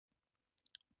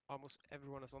Almost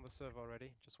everyone is on the server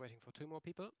already, just waiting for 2 more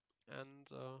people. And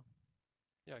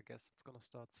yeah, I guess it's gonna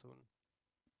start soon.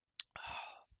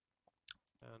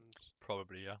 And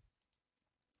Probably, yeah.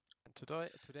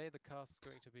 today the cast is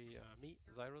going to be me,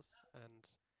 Cyrus, and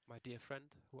my dear friend.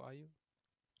 Who are you?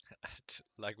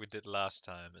 Like we did last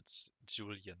time, it's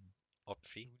Julian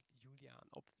Opfi. Julian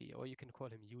Opfi, or you can call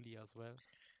him Juli as well.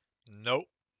 No,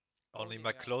 only Only, my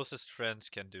yeah. closest friends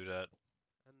can do that.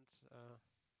 And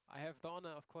I have the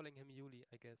honor of calling him Juli,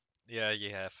 I guess. Yeah,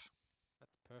 you have.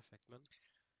 That's perfect, man.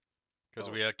 Because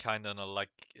So we are kind of like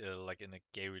in a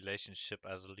gay relationship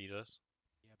as leaders.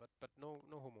 yeah, but no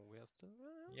homo. We are still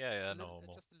Yeah, yeah, a no little,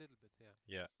 homo. just a little bit, yeah.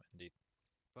 Yeah, indeed.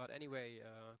 But anyway,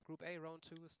 Group A round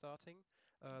 2 is starting.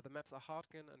 The maps are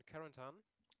Hartgen and Carentan,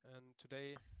 and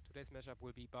today's matchup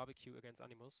will be barbecue against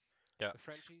aNimus. Yeah, The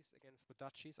Frenchies against the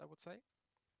Dutchies, I would say.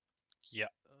 yeah.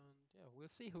 And yeah, we'll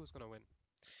see who's gonna win.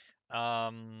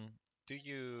 Um, do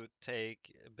you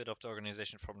take a bit of the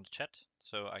organization from the chat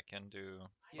so I can do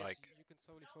Yes, like you can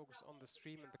solely focus on the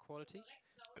stream and the quality,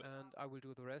 and I will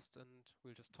do the rest, and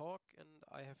we'll just talk. And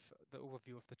I have the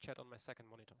overview of the chat on my second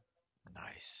monitor.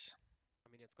 nice? I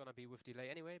mean, it's gonna be with delay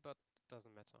anyway, but it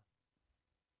doesn't matter.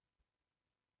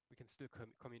 We can still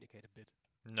communicate a bit.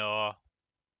 No,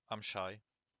 I'm shy,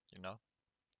 you know.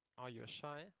 Are you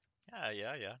shy? Yeah,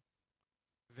 yeah, yeah.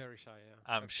 Very shy, yeah.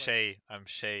 I'm That's why Shay. I'm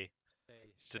Shay.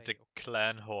 The Shay, okay.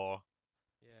 clan whore.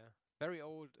 Yeah. Very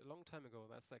old, a long time ago.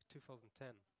 That's like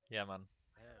 2010. Yeah, man.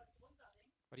 Damn.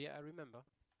 But yeah, I remember.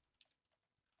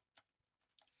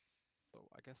 So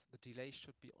I guess the delay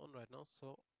should be on right now.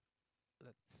 So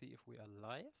let's see if we are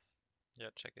live. Yeah,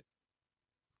 check it.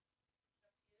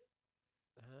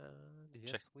 And Check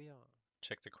yes, we are.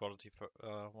 check the quality for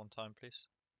one time, please.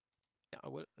 Yeah, I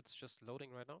will. It's just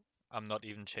loading right now. I'm not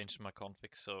even changed my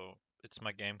config, so it's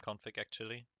my game config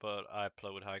actually, but I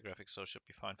play with high graphics, so it should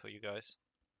be fine for you guys.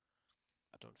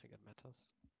 I don't think it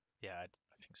matters. Yeah, I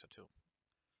think so too.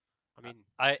 I mean,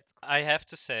 I it's I have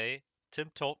to say, Tim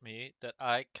told me that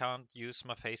I can't use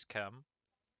my face cam,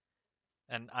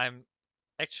 and I'm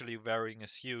actually wearing a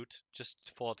suit just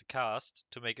for the cast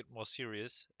to make it more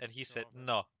serious, and he said sure, man.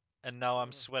 no, and now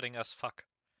I'm Sure. sweating as fuck.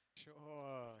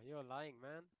 Sure. You're lying,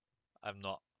 man. I'm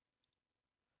not.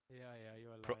 Yeah, yeah,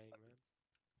 you're Pro- lying, man.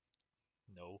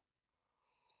 no.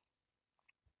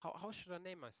 How should I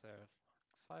name myself?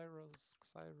 Cyrus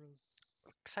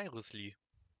Seriously.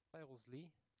 Cyrus Lee?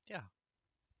 Yeah.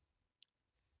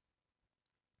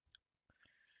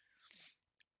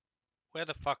 Where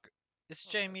the fuck is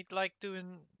Oh, that's Jamie like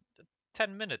doing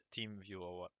 10-minute team view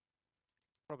or what?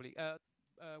 probably.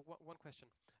 One question.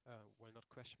 Well, not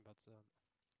question, but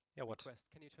Yeah, what? request.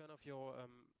 Can you turn off your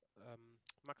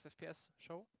max FPS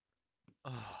show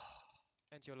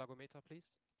and your Lagometer,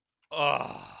 please?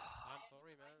 Oh. I'm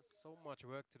sorry, man. So much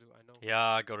work to do. I know. Yeah,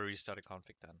 I gotta restart the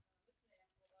config then.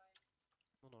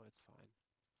 No, no, it's fine.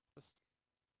 Just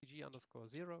PG underscore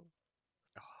 0.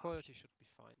 Oh, Quality should be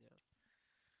fine, yeah.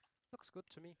 Looks good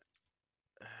to me.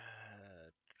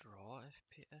 draw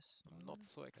FPS I'm not normally?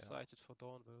 so Yeah. excited for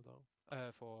Dawnville,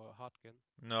 though. For Hartgen.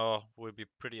 No, will be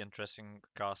pretty interesting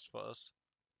cast for us,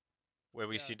 where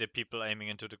we Yeah, see the people aiming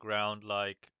into the ground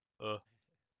like, uh.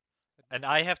 it And will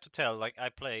I be. have to tell, like I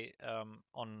play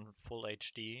on full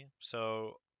HD,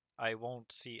 so I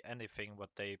won't see anything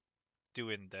what they do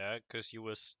in there, because you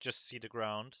will just see the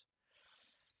ground.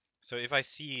 So if I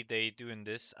see they doing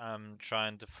this, I'm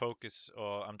trying to focus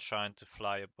or I'm trying to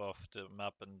fly above the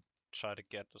map and try to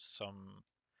get some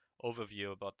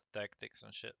overview about the tactics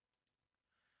and shit.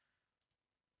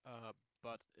 Uh,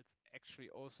 but it's actually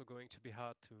also going to be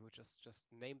hard to just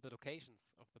name the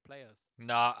locations of the players.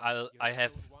 Nah, Like you I have have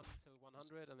stone 1 till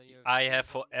 100, and then you have I stone have 1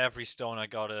 for every stone I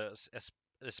got a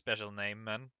special name,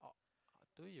 man. Oh,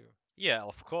 do you? Yeah,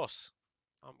 of course.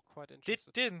 I'm quite Did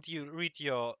interested. didn't you read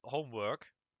your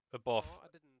homework above No, I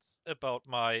didn't. about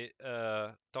my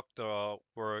doctoral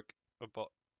work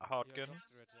about Your Hartgen?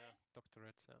 doctorate, yeah.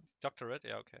 Doctorate, yeah. Doctorate?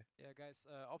 Yeah, okay. Yeah, guys,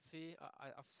 Opfi,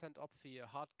 I've sent Opfi a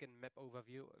Hartgen map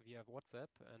overview via WhatsApp,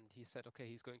 and he said, okay,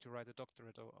 he's going to write a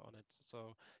doctorate on it.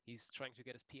 So he's trying to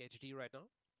get his PhD right now.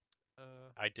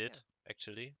 I did Yeah.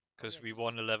 actually, Oh, yeah, because we you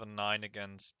won did. 11-9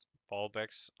 against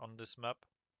Ballbacks on this map.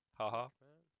 Sick, Haha.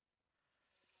 man.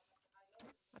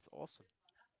 That's awesome.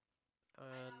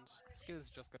 And skills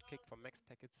just got kicked from max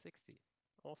packet 60.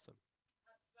 Awesome.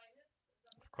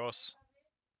 Of course.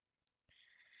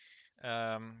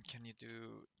 Can you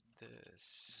do the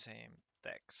same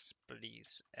text,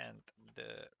 please, and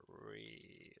the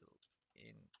real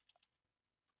in-game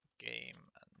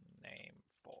name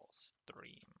for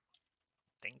stream?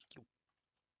 Thank you,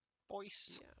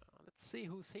 boys. Yeah, let's see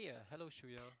who's here. Hello,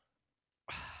 Shuya.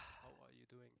 How are you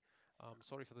doing?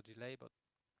 Sorry for the delay, but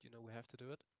you know we have to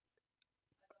do it.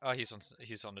 Oh,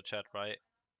 he's on the chat, right?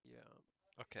 Yeah,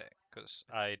 Okay, because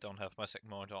and I don't have my second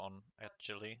monitor on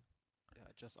actually. yeah,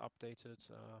 I just updated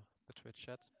the Twitch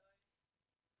chat.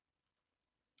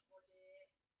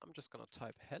 I'm just gonna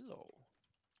type hello.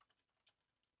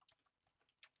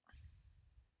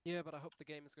 Yeah, but I hope the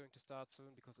game is going to start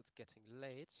soon because it's getting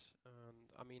late. And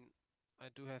I mean, I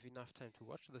do have enough time to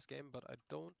watch this game, but I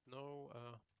don't know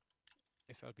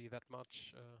if I'll be that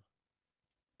much,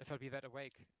 if I'll be that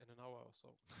awake in an hour or so.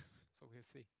 So we'll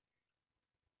see.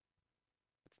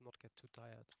 Let's not get too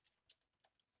tired.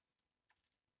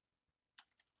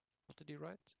 What did he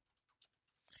write?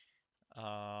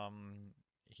 Um,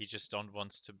 he just don't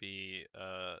wants to be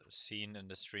seen in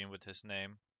the stream with his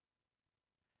name.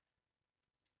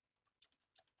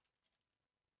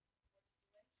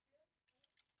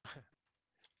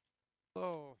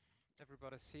 So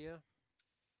everybody's here,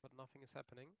 but nothing is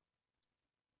happening.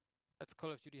 That's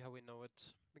Call of Duty how we know it.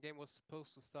 The game was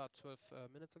supposed to start 12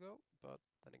 minutes ago, but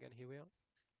then again, here we are.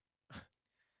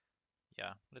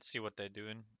 Yeah, let's see what they're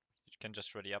doing. You can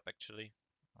just ready up actually.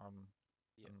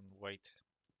 Yeah. And wait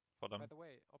for By them. the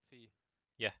way, Opfi,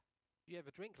 Yeah, do you have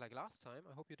a drink like last time?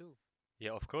 I hope you do.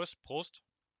 yeah, of course. Prost,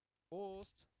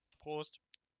 Prost! Prost.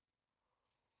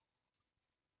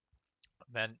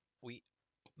 Man,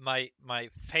 my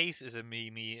face is a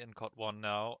meme in COD1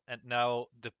 now, and now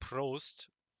the Prost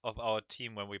of our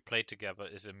team when we play together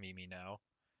is a meme now.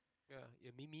 Yeah,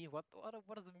 a meme. What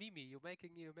is a meme? You're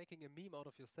making a meme out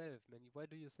of yourself, man. Why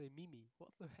do you say meme?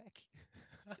 What the heck?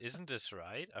 Isn't this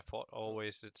right? I thought No,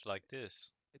 always it's like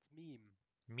this. it's meme.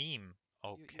 Meme.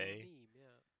 You're a Okay. meme,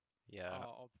 yeah. Yeah.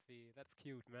 Oh, Opfi, that's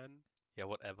cute, man. Yeah,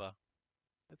 whatever.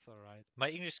 It's alright. My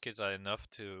English skills are enough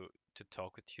to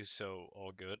talk with you, so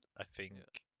all good. I think Yeah,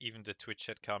 even the Twitch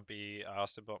chat can't be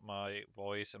asked about my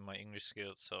voice and my English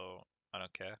skills, so I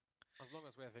don't care. as long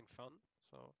as we're having fun.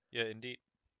 So, Yeah, indeed.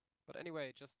 but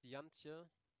anyway, just Jantje.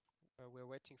 We're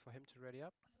waiting for him to ready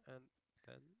up, and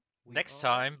then we Next are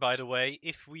time, ready. by the way,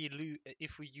 if we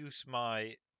use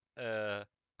my uh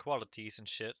qualities and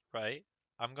shit, right?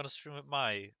 I'm gonna stream with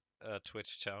my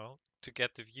Twitch channel to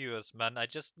get the viewers, man. I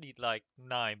just need like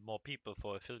 9 more people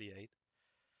for affiliate.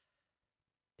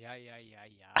 Yeah.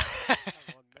 Come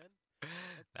on, man.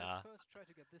 Let's Nah, first try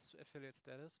to get this affiliate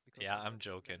status because yeah, I I'm don't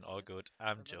really joking. mention All it, good.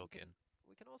 I'm and then joking.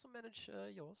 we can also manage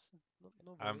yours.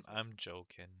 No I'm worries, man. I'm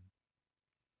joking.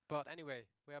 But anyway,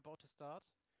 we're about to start.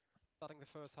 Starting the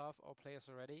first half. All players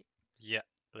are ready. Yeah,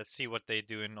 let's see what they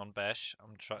doing on Bash.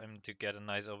 I'm trying to get a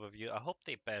nice overview. I hope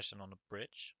they bashing on a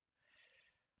bridge.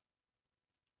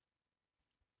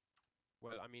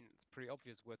 Well, I mean, it's pretty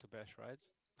obvious where to bash, right?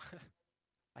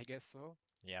 I guess so.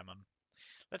 Yeah, man.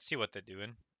 Let's see what they're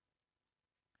doing.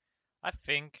 I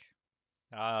think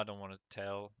I don't want to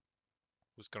tell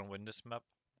who's gonna win this map.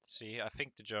 Let's see, I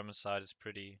think the German side is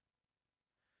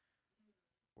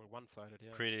Well, one-sided,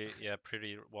 yeah.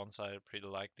 pretty one-sided, pretty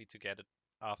likely to get it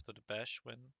after the Bash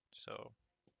win. So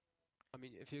I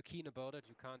mean, if you're keen about it,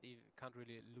 you can't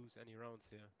really lose any rounds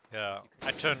here. Like yeah,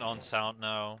 I you can turned win on all. sound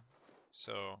now,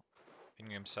 so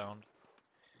in-game sound.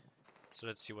 So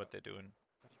let's see what they're doing.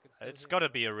 But you can still It's hear me, gotta right?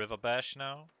 be a river bash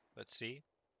now. Let's see.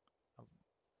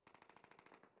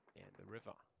 And the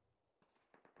river,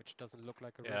 which doesn't look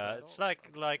like a river Yeah, at it's all.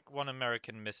 But like one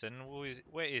American missing.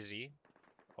 Where is he?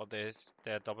 Or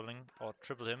they're doubling or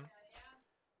triple him.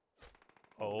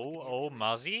 oh, we can hear Oh, music.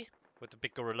 Muzzy with the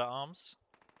big gorilla arms.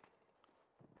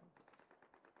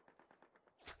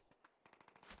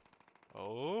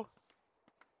 This Oh, is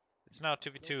it's now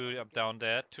as close as 2v2 it up down gets.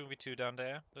 there, 2v2 down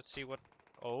there. Let's see what.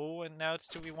 Oh, and now it's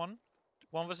 2v1.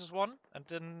 1 versus 1, and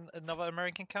then another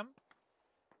American camp.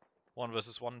 1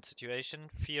 versus 1 situation.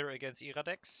 Fear against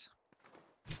Iradex.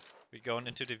 We're going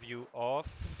into the view of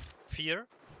Fear.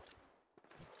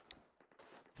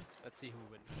 Let's see who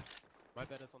wins. My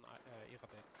bet is on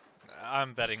Iradex.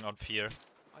 I'm betting on Fear.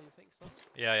 Oh, you think so?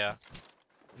 Yeah.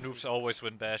 Let's see Noobs who wins. always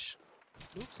win Bash.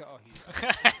 Oops, oh, I think he knows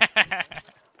that, man.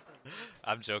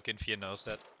 I'm joking, Fear knows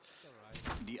that. It's alright.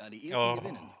 Die Alliierten Oh.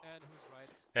 gewinnen. And who's right?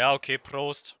 Ja, okay,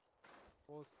 Prost.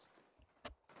 Prost.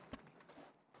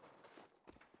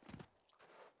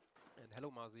 And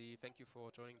hello, Marzi. Thank you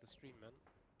for joining the stream, man.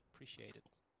 Appreciate it.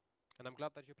 And I'm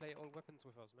glad that you play all weapons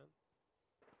with us, man.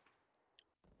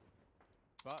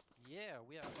 But yeah,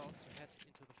 we are about to head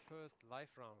into the first live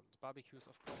round. Barbecue is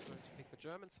of course going to pick the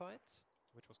German side,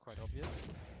 which was quite obvious.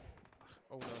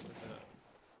 Owners in the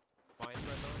mine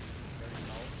right now, very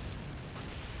loud.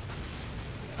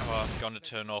 Oh, I'm gonna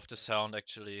turn off the sound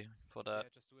actually for that. Yeah,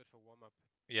 just do it for warm-up.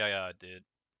 Yeah, I did.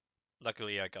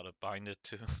 Luckily, I got a binder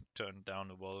to turn down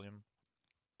the volume.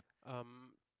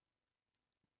 Um,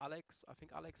 Alex, I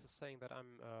think Alex is saying that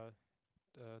I'm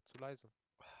too leise.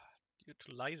 You're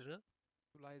too leise?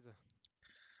 Too leise.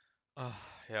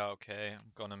 Yeah, okay.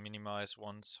 I'm gonna minimize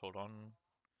once. Hold on.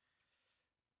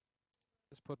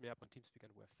 Just put me up on TeamSpeak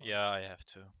and we're fine. Yeah, I have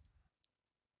to.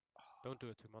 Don't do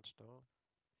it too much though.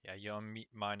 Yeah, you're on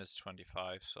minus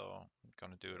 25, so I'm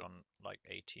gonna do it Yeah. on like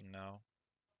 18 now.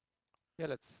 Yeah,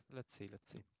 let's see.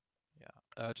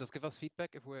 Yeah, Just give us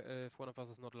feedback if one of us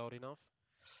is not loud enough.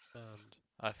 And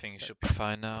I think it that, should be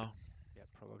fine now. yeah,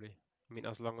 probably. I mean,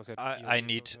 as long as your I ears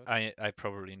need don't hurt. I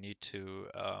probably need to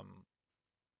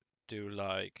do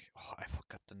like I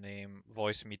forgot the name,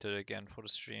 voice meter again for the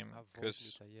stream, A voice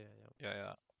cause meter, yeah, yeah.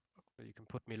 yeah, So you can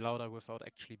put me louder without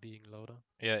actually being louder.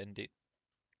 yeah, indeed.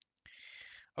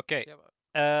 Okay, Yeah, but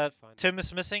should be fine. Tim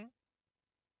is missing.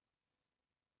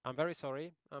 I'm very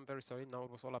sorry. I'm very sorry. Now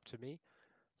it was all up to me.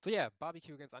 So yeah,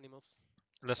 barbecue against aNimus.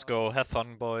 Let's Starting go, off have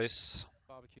fun, boys.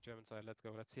 barbecue German side. Let's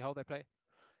go. Let's see how they play.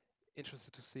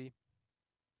 Interested to see.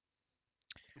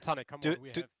 Tanek, come Do on.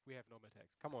 We do have normal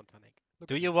attacks. Come on, Tanek. Look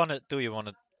do at you this.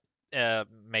 wanna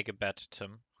make a bet,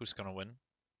 Tim? Who's gonna win?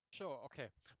 Sure. Okay.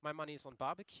 My money is on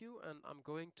barbecue, and I'm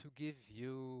going to give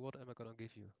you. What am I gonna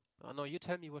give you? No, you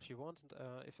tell me what you want,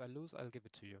 and if I lose, I'll give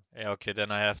it to you. Yeah, okay,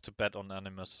 then I have to bet on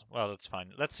aNimus. Well, that's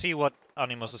fine. Let's see what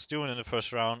aNimus is doing in the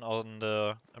first round on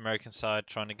the American side,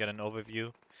 trying to get an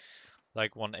overview.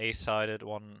 Like one A-sided,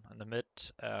 one in the mid,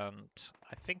 and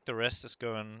I think the rest is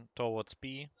going towards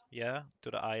B, yeah,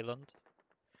 to the island.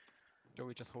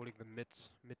 Joey just holding the mid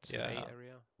to A Yeah.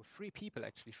 area with three people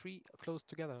actually, three close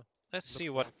together. Let's see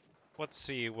Looks what like. let's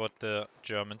see what the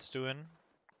Germans doing.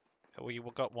 We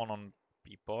got one on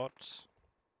B bot,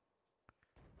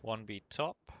 one B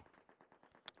top.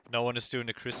 No one is doing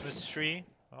the Christmas tree.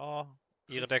 Oh,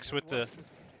 Iradex with What's the Christmas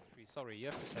tree? Sorry, you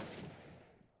have to tell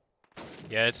me.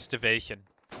 yeah, it's the Welchen.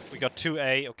 We got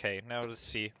 2A. Okay, now let's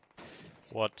see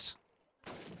what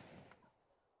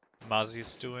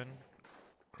Mazi's doing.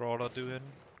 Crawler doing.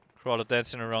 Crawler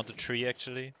dancing around the tree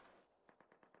actually.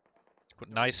 With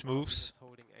Joey nice and Marzi moves. just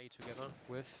holding A together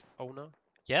with owner.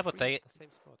 Yeah, but Three at they the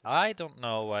same spot. Yeah. I don't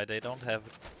know why they don't have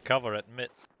cover at mid.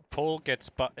 Pole gets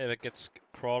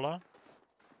crawler.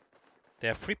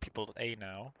 There are three people at A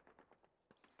now.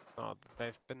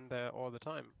 They've been there all the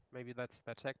time. Maybe that's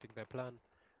their tactic, their plan.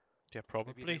 Yeah,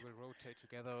 Maybe they probably. will rotate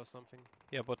together or something.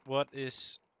 Yeah, but what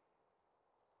is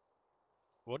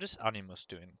aNimus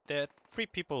doing? There are three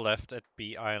people left at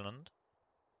B Island,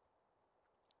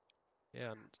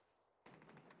 Yeah, and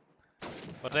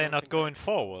but I they're don't not think they going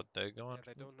forward. They're going.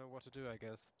 yeah, they don't know what to do, I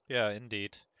guess. Yeah,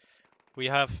 indeed. We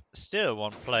have still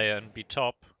one player in B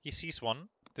top. He sees one.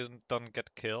 Doesn't get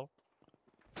a kill.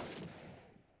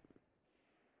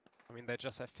 I mean, they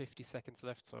just have 50 seconds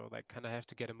left, so they kind of have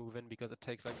to get a move in because it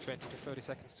takes like 20 to 30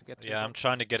 seconds to get to a Yeah, I'm bomb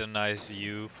trying site. to get a nice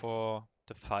view for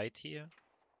the fight here.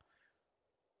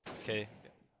 Okay. Yeah.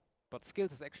 But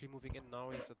Skills is actually moving in now.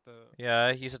 He's at the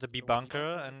Yeah, he's at the B lower B bunker,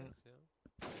 bunker, I and guess.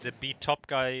 Yeah. the B top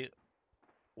guy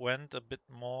went a bit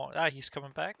more. Ah, he's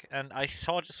coming back, and I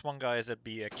saw just one guy is at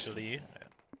B actually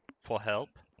for help.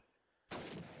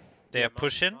 They Yeah, are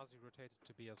pushing. Marzi rotated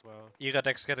to B as well.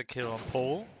 Iradex get a kill on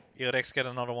pole. Iradex get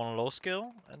another one on low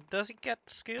skill. And does he get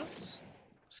skills? Nope.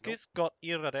 Skills got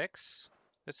Iradex.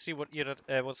 Let's see what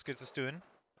what skills is doing.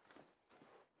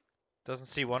 Doesn't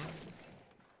see one.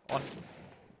 On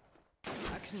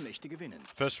Achsenmächte gewinnen.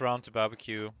 first round to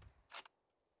barbecue.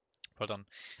 Well done.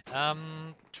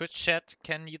 Twitch chat,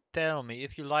 can you tell me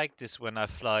if you like this when I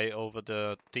fly over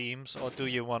the teams, or do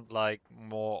you want like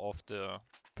more of the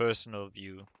personal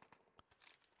view?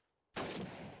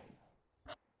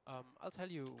 I'll tell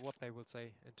you what they will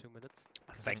say in 2 minutes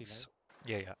because of delay. Thanks.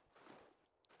 Yeah.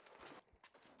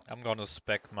 I'm gonna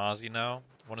spec Marzi now.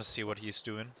 Wanna see what he's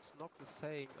doing. Snox is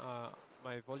saying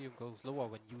my volume goes lower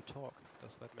when you talk.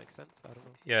 Does that make sense? I don't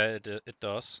know. Yeah, it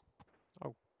does.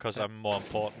 Oh. Because Okay. I'm more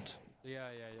important. Yeah,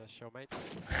 sure, mate.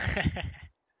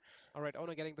 Alright,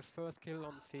 Owner getting the first kill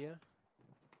on Fear.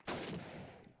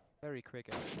 Very quick,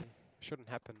 actually. Shouldn't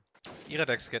happen.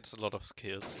 Iradex gets a lot of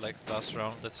kills, like last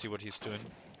round. Let's see what he's doing.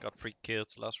 Got 3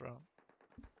 kills last round.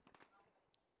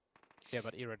 Yeah,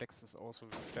 but Iradex is also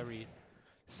a very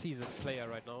seasoned player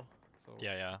right now. So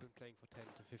Yeah. he's been playing for 10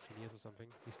 to 15 years or something.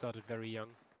 He started very young.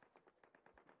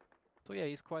 So yeah,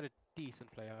 he's quite a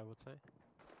decent player, I would say.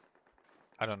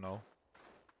 I don't know.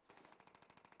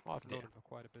 Oh, I've known him for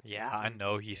quite a bit. Yeah, I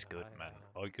know he's Yeah, good, man.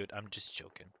 Oh, good. I'm just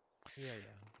joking. Yeah.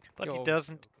 But You're he always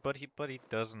doesn't. joking. But he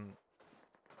doesn't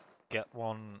get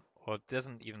one, or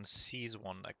doesn't even seize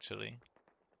one actually.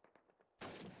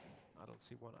 I don't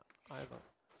see one either.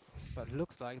 But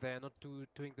looks like they are not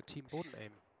doing the team Boden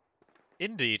aim.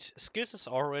 Indeed, Skills is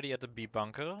already at the B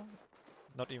bunker.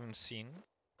 Not even seen.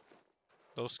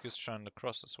 Those Skills trying to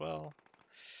cross as well.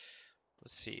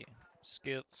 Let's see.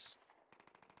 Skills.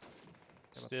 Yeah,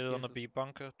 but Still on the Skills B is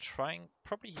bunker. Trying.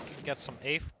 Probably he can get some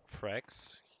A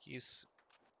frags. He's.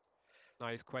 no,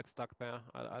 he's quite stuck there.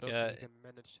 I don't Yeah, think he can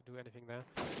manage to do anything there.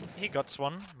 he got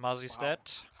one. Mazi's Wow. dead.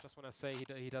 Just want to say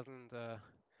he doesn't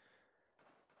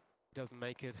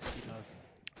make it. He does,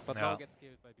 but now Yeah. gets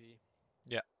killed by B.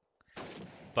 Yeah.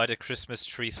 By the Christmas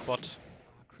tree spot.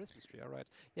 Christmas tree. All right.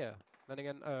 Yeah. Then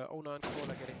again, Ona and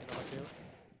Cola getting another kill.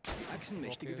 Die Achsenmächte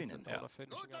More kills gewinnen. and Ona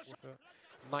finishing up with a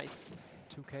nice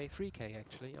 2k, 3k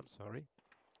actually. I'm sorry.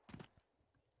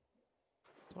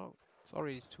 So it's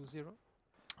already 2-0.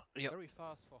 Yep. Very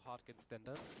fast for Hardkin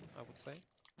standards, I would say.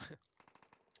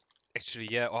 Actually,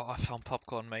 yeah. Oh, I found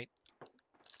popcorn, mate.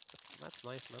 That's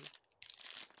nice, man.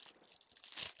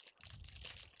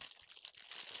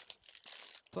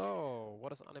 So,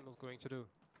 what is aNimus going to do?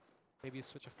 Maybe a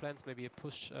switch of plans, maybe a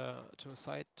push to a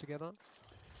side together.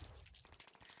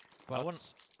 But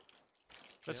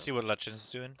Let's see what Legend's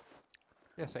doing.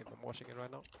 yeah, same. I'm watching it right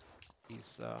now.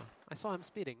 He's I saw him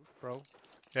speeding, bro.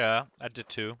 Yeah, I did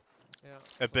too. Yeah.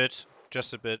 A bit,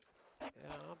 just a bit.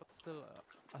 Yeah, but still,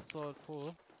 I saw it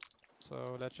full.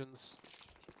 So Legends,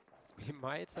 we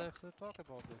might have to talk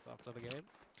about this after the game.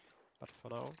 But for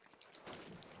now,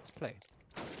 let's play.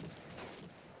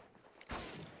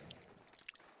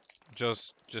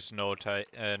 Just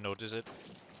notice it.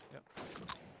 Yeah.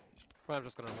 Well, I'm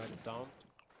just gonna write it down.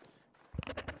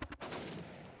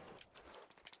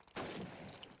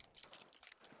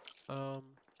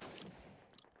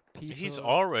 He's People.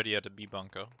 already at the B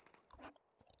bunker.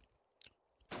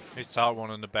 He saw one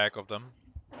in the back of them.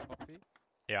 Copy.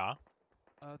 Yeah.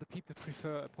 The people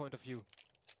prefer a point of view.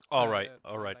 Alright.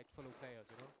 Like fellow players,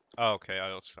 you know. Oh, okay, I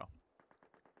also.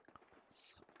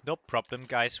 No problem,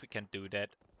 guys. We can do that.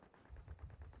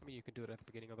 I mean, you can do it at the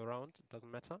beginning of the round. It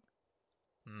doesn't matter.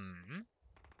 Hmm.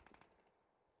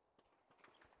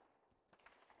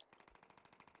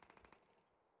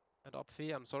 And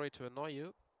Opfi, I'm sorry to annoy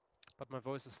you, but my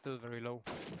voice is still very low.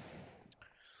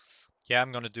 Yeah,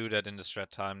 I'm gonna do that in the strat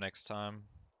time next time.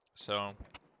 So.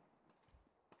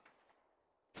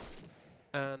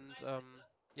 And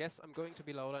yes, I'm going to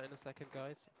be louder in a second,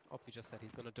 guys. Opfi just said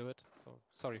he's gonna do it, so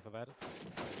sorry for that.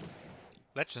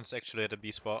 Legend's actually at the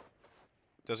B spot.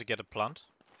 Does he get a plant?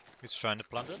 He's trying to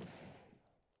plant it.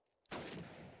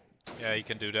 Yeah, he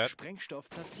can do that. Sprengstoff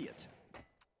platziert.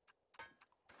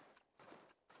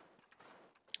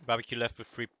 Barbecue left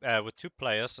with with 2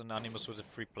 players and aNimus with the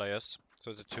 3 players.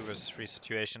 So it's a 2 versus 3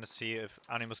 situation. Let's see if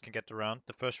aNimus can get the round,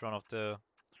 the first round of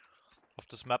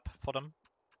this map for them.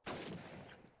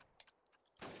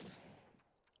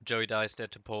 Joey dies there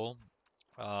to pole.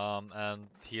 And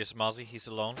here's Mazi, he's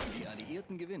alone. Die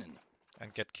Alliierten gewinnen.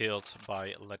 And get killed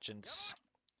by Legends.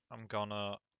 I'm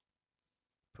gonna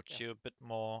put you a bit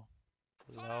more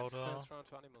louder. First round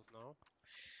to aNimus now.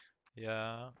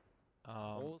 Yeah.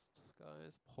 Prost,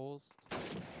 guys. Prost.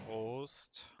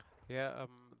 Prost. Yeah,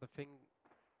 the thing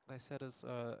they said is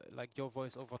like your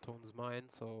voice overtones mine,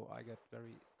 so I get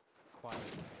very quiet.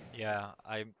 Yeah,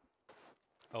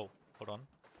 oh, hold on.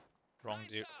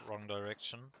 Wrong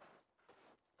direction.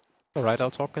 Alright,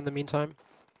 I'll talk in the meantime.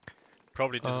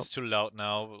 Probably this is too loud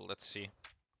now. Let's see.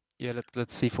 Yeah,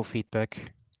 let's see for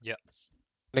feedback. Yeah.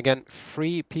 And again,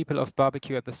 3 people of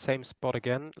barbecue at the same spot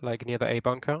again, like near the A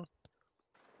bunker.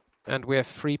 And we have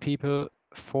 3 people,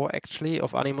 4 actually,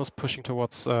 of aNimus pushing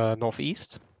towards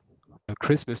northeast. The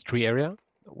Christmas tree area,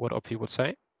 what Opie would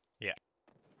say. Yeah.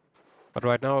 But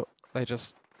right now, they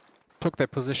just took their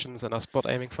positions and are spot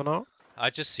aiming for now. I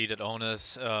just see that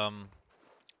owners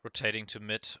rotating to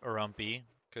mid around B,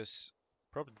 because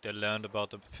probably they learned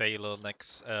about the failure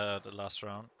the last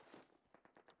round.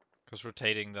 Because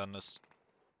rotating then is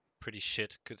pretty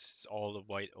shit, because it's all a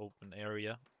wide open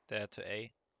area there to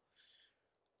A.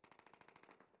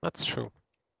 That's true.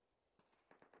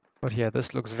 But yeah,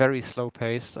 this looks very slow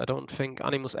paced. I don't think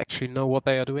aNimus actually know what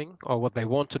they are doing or what they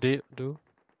want to do.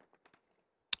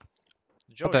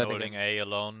 Joey holding A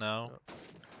alone now.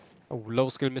 Oh, low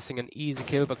skill missing an easy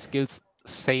kill, but skills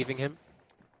saving him.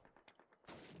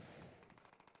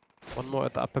 One more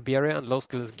at the upper B area, and low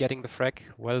skill is getting the frag.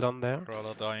 Well done there.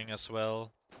 Crawler dying as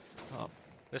well.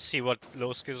 Let's see what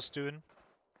low skill is doing.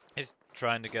 He's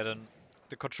trying to get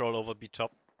the control over B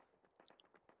top.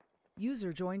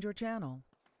 User joined your channel.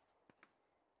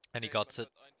 And he got it.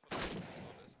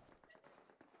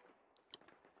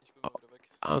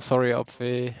 I'm sorry,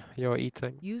 Opfe, you're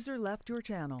eating. User left your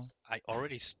channel. I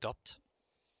already stopped.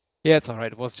 Yeah, it's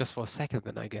alright. It was just for a second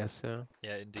then, I guess, yeah.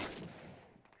 Yeah, indeed.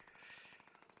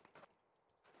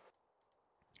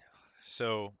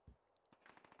 So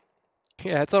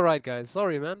Yeah, it's alright, guys.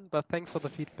 Sorry, man, but thanks for the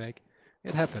feedback.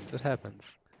 It happens, it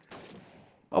happens.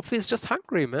 Opfi is just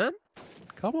hungry, man.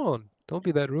 Come on, don't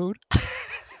be that rude.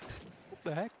 What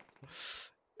the heck?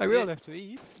 Like, we all have to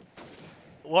eat.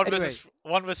 one Anyway. versus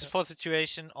one versus four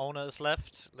situation. Owner is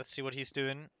left. Let's see what he's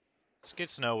doing.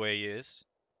 Skids know where he is.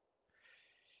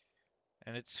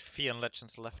 And it's Fear and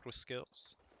Legends left with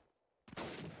skills. Oh,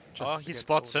 Just he against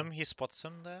spots Ona. him. He spots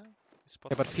him there. He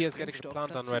spots Yeah, but him. Fear is getting the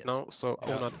plant done right now, so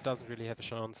Yeah. Ona doesn't really have a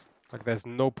chance. Like, there's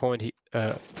no point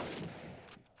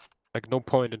like, no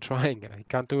point in trying. He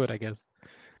can't do it, I guess.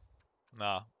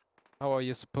 Nah. How are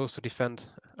you supposed to defend,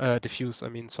 defuse, I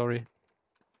mean, sorry.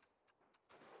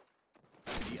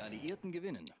 Die Alliierten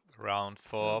gewinnen. Round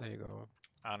Oh, 4. there you go.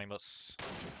 aNimus.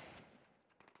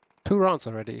 2 rounds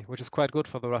already, which is quite good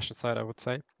for the Russian side, I would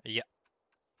say. Yeah.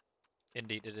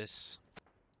 Indeed it is.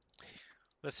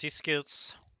 Let's see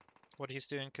skills. What he's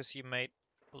doing, because he made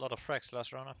a lot of frags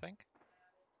last round, I think.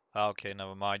 Ah, okay,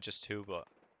 never mind. Just 2, but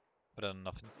better than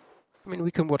nothing. I mean,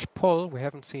 we can watch Paul. We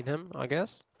haven't seen him, I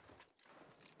guess.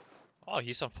 Oh,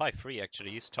 he's on 5-3 actually.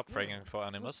 He's top fragging for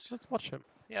aNimus. Let's watch him.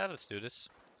 Yeah, let's do this.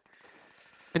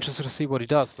 Interested to see what he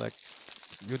does. Like,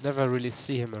 you never really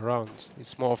see him around.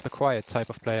 He's more of the quiet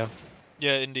type of player.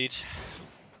 Yeah, indeed.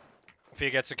 Fear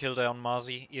gets a kill there on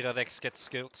Marzi. Iradex gets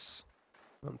skills.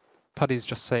 Putty's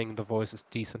just saying the voice is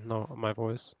decent now, my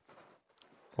voice.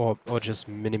 Or just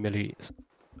minimally.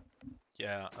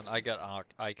 Yeah, and I got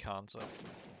icons up.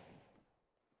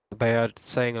 They are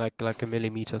saying like a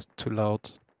millimeter too loud.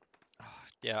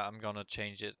 Yeah, I'm gonna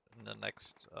change it in the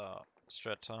next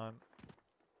strat time.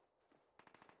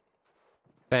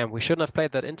 Damn, we shouldn't have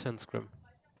played that intern scrim.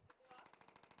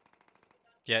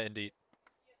 Yeah, indeed.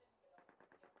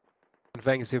 And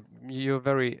Vangs, you're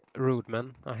very rude,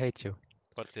 man. I hate you.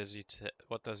 What does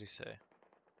he say?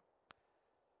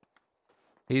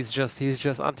 He's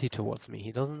just anti towards me.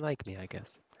 He doesn't like me, I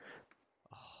guess.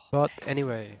 Oh, But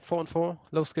anyway, 4 and 4,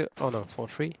 low skill. Oh no, 4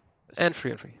 and 3, and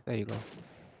 3 and 3. There you go.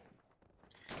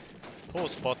 Paul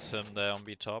spots him there on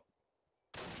B top.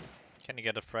 Can he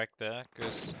get a frag there?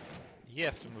 Because he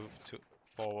have to move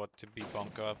forward to B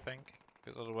bunker, I think.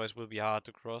 Because otherwise it will be hard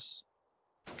to cross.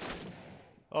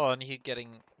 Oh, and he getting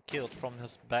killed from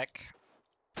his back.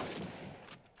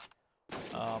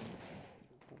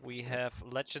 We have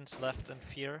Legends left and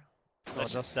Fear.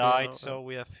 Legends just Fear died, now, so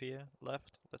we have Fear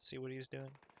left. Let's see what he's doing.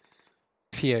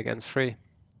 Fear against 3.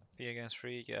 Fear against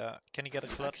 3, yeah. Can he get a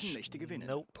clutch? Achsenmächte gewinnen.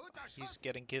 Nope. He's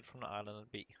getting killed from the island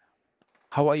at B.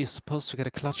 How are you supposed to get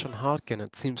a clutch on hardkin?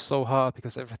 It seems so hard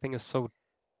because everything is so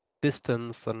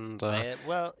distance and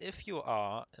Well, if you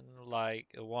are in like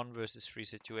a 1 versus 3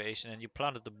 situation and you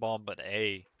planted the bomb at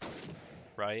A,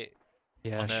 right?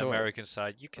 yeah, On the sure. American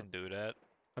side, you can do that.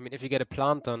 I mean, if you get a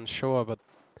plant done, sure, but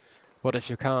what if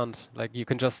you can't? Like, you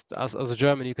can just, as a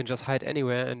German, you can just hide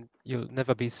anywhere and you'll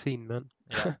never be seen, man.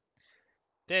 Yeah.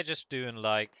 They're just doing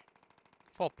like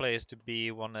 4 players to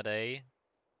B, 1 at A.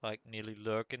 Like nearly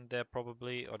lurking there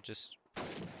probably, or just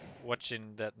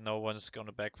watching that no one's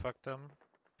gonna backfuck them.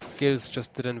 Gills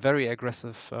just did a very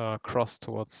aggressive cross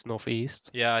towards northeast.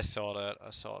 Yeah, I saw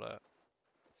that.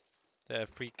 There are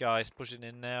 3 guys pushing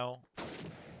in now.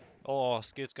 Oh,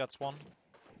 Skills got one.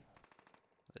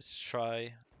 Let's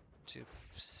try to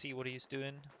see what he's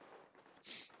doing.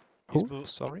 Who?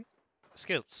 Sorry?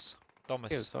 Skills. Thomas.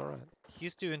 Gills, alright.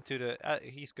 He's doing to the.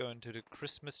 He's going to the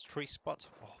Christmas tree spot.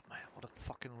 Oh man, what a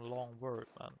fucking long word,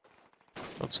 man.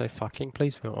 Don't say fucking,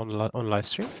 please. We're on live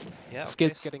stream. Yeah.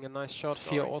 Skills okay. getting a nice shot.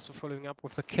 Sorry. Fear also following up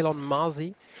with a kill on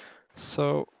Marzi.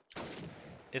 So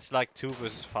It's like 2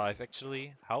 versus 5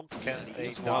 actually. How can they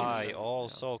it's die one. all Yeah.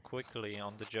 so quickly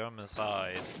on the German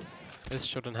side? this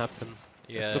shouldn't happen.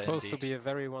 Yeah, It's supposed to indeed. be a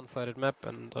very one-sided map,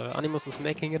 and aNimus is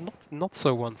making it not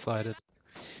so one-sided.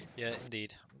 Yeah,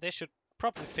 indeed. They should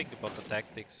probably think about the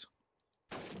tactics.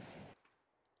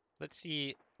 Let's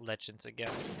see Legends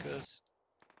again, because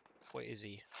where is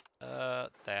he?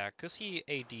 There, because he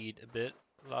AD'd a bit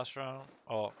last round,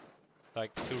 or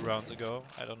like 2 rounds ago.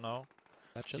 I don't know.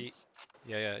 Legends.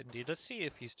 Yeah, indeed. Let's see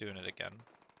if he's doing it again.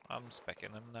 I'm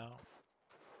specking him now.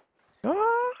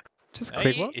 Just a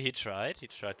quick one. He tried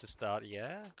to start,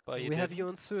 yeah, but he We have didn't. you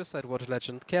on Suicide Watch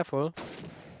Legend. Careful.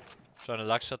 Trying a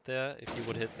luck shot there. If he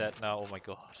would hit that now, oh my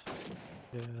god.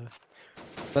 Yeah.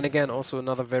 Then again, also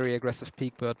another very aggressive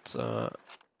peak, but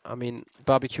I mean,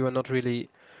 Barbecue are not really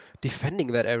defending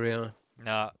that area.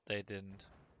 Nah, they didn't.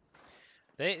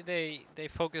 They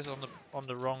focus on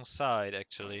the wrong side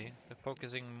actually. They're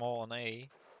focusing more on A.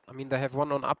 I mean, they have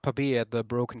one on Upper B at the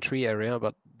Broken Tree area,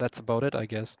 but that's about it, I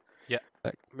guess. Yeah.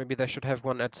 Like, maybe they should have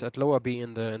one at Lower B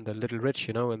in the Little Ridge,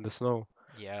 you know, in the snow.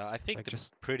 Yeah, I think Like the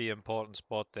just pretty important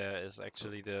spot there is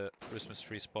actually the Christmas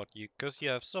tree spot. Because you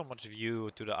have so much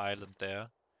view to the island there.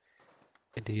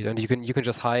 indeed, and you can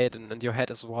just hide, and your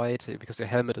head is white because your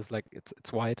helmet is like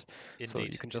it's white, so you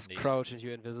Indeed, can just indeed. crouch and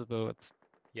you're invisible. It's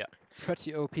Yeah,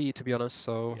 pretty OP to be honest.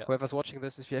 So yeah, whoever's watching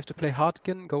this, if you have to play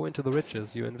Hardkin, go into the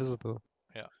ridges. You're invisible.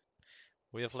 yeah.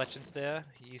 We have Legends there.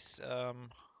 He's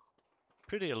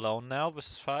pretty alone now with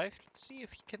 5. Let's see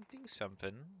if he can do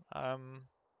something.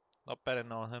 Not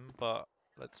betting on him, but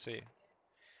let's see.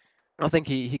 I think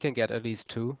he can get at least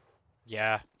 2.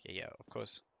 Yeah, yeah, of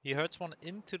course. He hurts one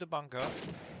into the bunker.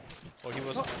 Or he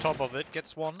was Oh. on top of it.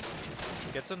 Gets one.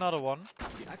 Gets another one.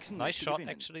 Die Achsen Nice möchte shot gewinnen.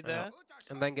 actually Yeah. there.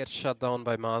 And then gets shut down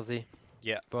by Marzi.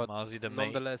 Yeah, But Marzi the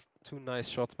mate. nonetheless, 2 nice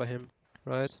shots by him,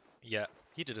 right? Yeah,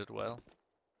 he did it well.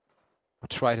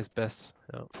 Tried his best.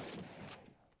 Yeah.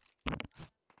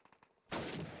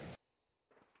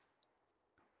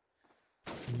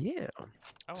 Yeah.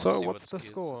 I want to So see what what's the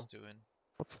Skills score? is doing.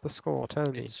 What's the score?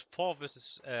 Tell me. It's 4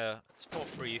 versus it's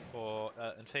 4-3 for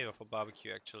in favor for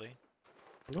barbecue actually.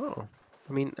 Oh,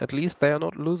 I mean, at least they are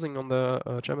not losing on the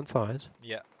German side.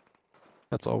 Yeah.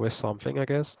 That's always something, I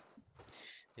guess.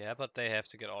 Yeah, but they have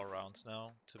to get all rounds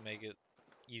now to make it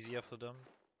easier for them.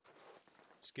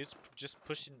 Skills just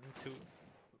pushing into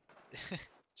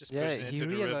just Yeah, pushing he into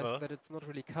the realized river. that it's not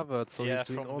really covered, so Yeah, he's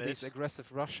doing from all these mid.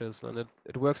 aggressive rushes, and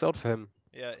it works out for him.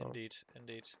 Yeah, So, indeed,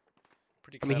 indeed.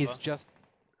 Pretty I mean, clever. he's just...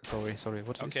 Sorry,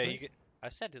 what did you Okay, say? I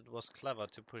said it was clever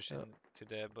to push Yeah. into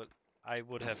there, but I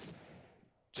would have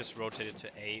just rotated to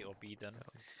A or B then,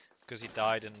 because he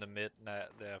died in the mid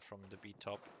there from the B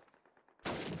top.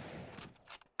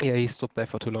 Yeah, he stood there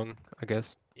for too long, I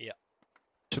guess. Yeah.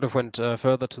 Should have went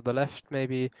further to the left,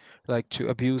 maybe, like to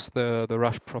abuse the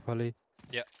rush properly.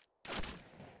 Yeah.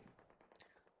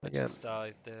 Again, Legends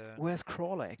dies there. where's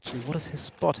Crawler actually? What is his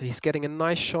spot? He's getting a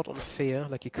nice shot on Fear,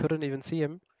 like you couldn't even see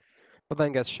him, but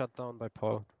then gets shut down by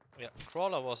Paul. Yeah,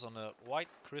 Crawler was on a white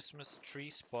Christmas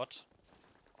tree spot.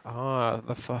 Ah,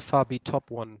 the far B top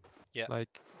one. Yeah.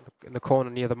 Like in the corner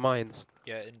near the mines.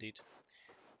 Yeah, indeed.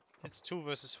 It's 2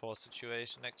 versus 4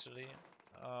 situation actually.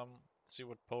 See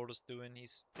what Paul is doing.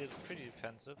 He's still pretty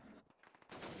defensive.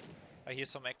 I hear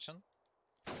some action.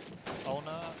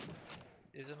 Owner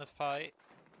is in a fight.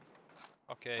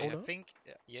 Okay, I Owner? think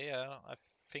I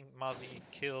think Mazi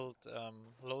killed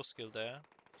low skill there.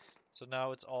 So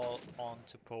now it's all on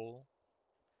to Paul.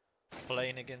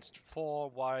 Playing against 4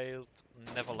 wild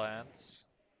Neverlands.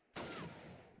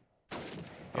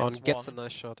 Gets a one.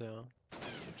 nice shot, yeah.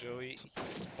 To Joey.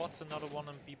 He spots another one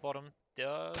on B bottom.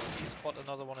 Does he spot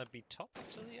another one at B top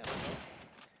actually? I don't know.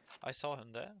 I saw him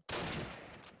there.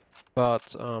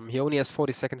 But he only has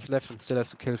 40 seconds left and still has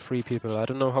to kill 3 people. I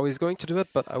don't know how he's going to do it,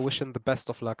 but I wish him the best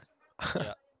of luck.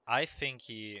 Yeah, I think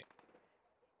he...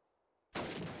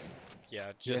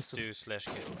 Yeah, just to do slash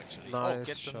kill actually. Nice Oh,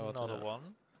 gets shot, another yeah. one.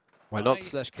 Well, not Nice.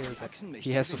 slash kill, Die but Achsen möchte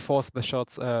he has to gewinnen. force the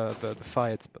shots, the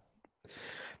fights. But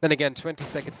then again, 20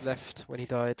 seconds left when he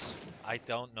died. I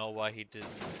don't know why he didn't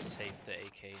save the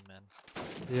AK, man.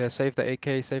 Yeah, save the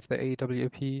AK, save the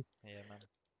AWP. Yeah, man.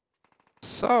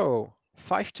 So,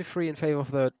 5-3 in favor of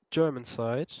the German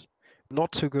side.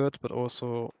 Not too good, but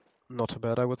also not too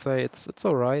bad, I would say. It's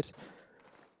alright.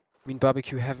 I mean,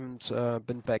 Barbecue haven't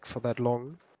been back for that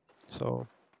long, so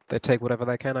they take whatever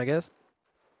they can, I guess.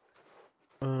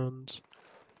 And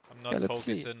I'm not yeah, let's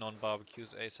see. focusing on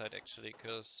barbecue's A side actually,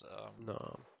 because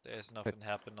No, there's nothing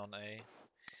happen on A.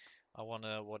 I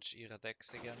wanna watch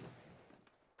Iradex again.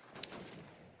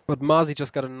 but Marzi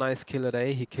just got a nice kill at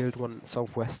A. He killed one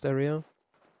southwest area.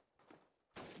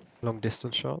 Long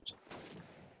distance shot.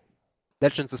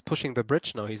 Legends is pushing the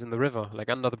bridge now. He's in the river, like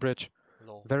under the bridge.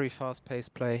 Lol. Very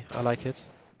fast-paced play. I like it.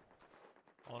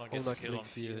 Owner gets Owner kill killing on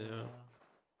field, field. yeah.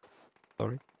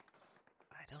 Sorry.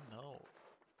 I don't know.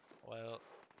 Well,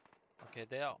 okay,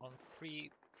 they are on three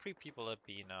people at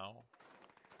B now.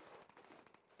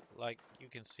 Like you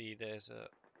can see, there's a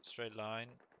straight line.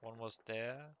 One was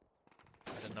there.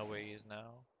 I don't know where he is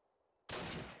now.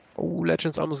 Oh,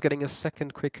 Legends almost getting a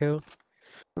second quick kill.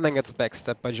 And then gets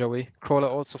backstabbed by Joey. Crawler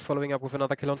also following up with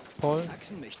another kill on Paul. Die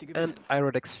Achsen möchte And gewinnen.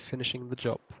 Iradex finishing the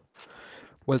job.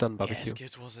 Well done, Yeah, Barbecue.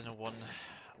 Skid was in a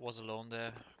was alone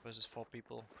there versus 4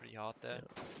 people. Pretty hard there.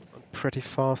 And pretty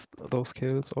fast, those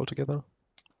kills altogether.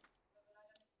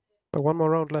 One more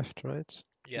round left, right?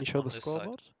 Yeah, Can you show on the this side.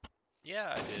 scoreboard?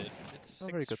 Yeah, I did. It's Oh,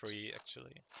 very good. 6-3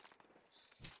 actually.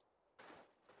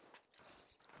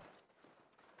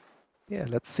 Yeah,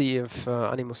 let's see if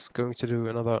aNimus is going to do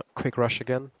another quick rush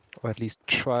again. Or at least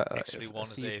try. Actually, one is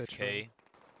see if they try.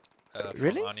 AFK from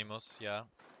Really? aNimus, yeah.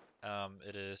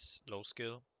 It is low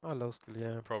skill. Oh, low skill,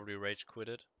 yeah. Probably rage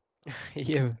quitted.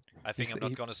 Yeah. I think He's, I'm not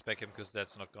he, gonna spec him because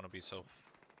that's not gonna be so,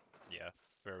 yeah,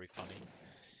 very funny.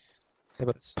 yeah,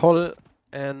 but It's Paul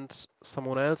and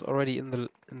someone else already in the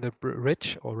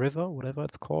ridge or river, whatever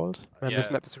it's called. Man, this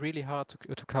yeah, map is really hard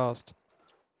to cast.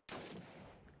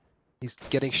 He's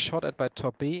getting shot at by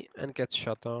top B and gets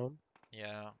shut down.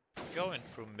 yeah. Going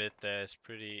through mid there is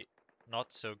pretty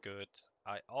not so good.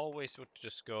 I always would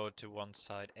just go to one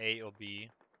side, A or B,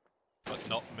 but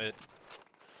not mid.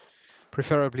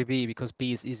 Preferably B because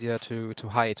B is easier to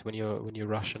hide when you're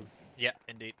Russian. Yeah,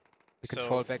 indeed. You can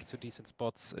fall So back to decent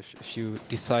spots if you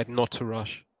decide not to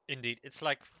rush. indeed, it's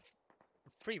like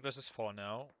 3 versus 4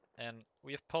 now, and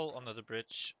we have Paul under the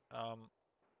bridge.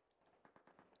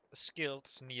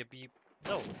 Skills near B.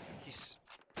 No, he's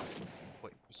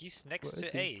wait, he's Where next is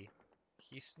to he? A.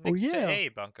 He's Oh next to yeah. A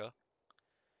bunker.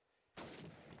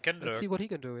 He can Let's lurk. see what he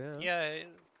can do. Yeah.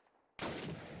 Yeah,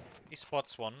 he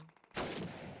spots one.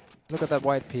 Look at that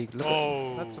white peak. Look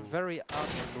Oh, that's a very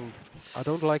ugly move. I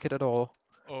don't like it at all.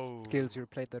 oh, Skills, you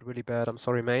played that really bad. I'm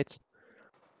sorry, mate.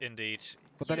 indeed.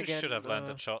 But then You again, should have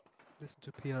landed shot. listen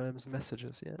to PRM's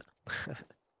messages. Yeah.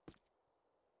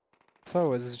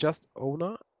 So it's just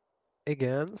Owner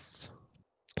against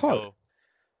Paul No,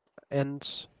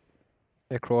 and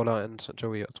a Crawler and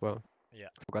Joey as well. yeah,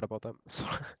 Forgot about them. So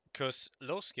because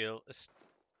low skill is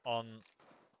on.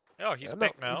 Oh, he's no,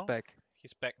 back he's now. back.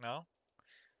 He's back now.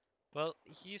 Well,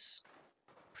 he's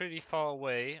pretty far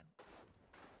away.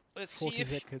 Let's see 40 if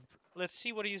seconds. let's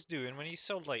see what he's doing when he's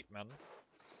so late, man.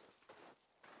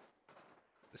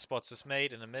 The spots is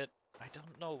made in the mid. I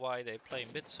don't know why they play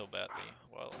mid so badly.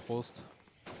 Well, Prost.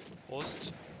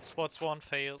 Post spots one,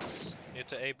 fails near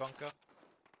to A bunker.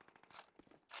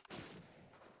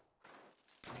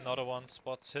 Another one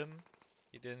spots him.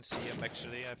 He didn't see him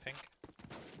actually, I think.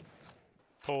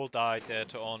 Paul died there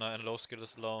to Owner and low skill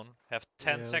is alone. Have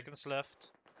 10 Yeah. seconds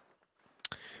left.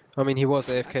 I mean, he was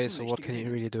AFK, Achsen so möchte what can he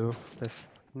gewinnen. really do? There's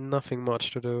nothing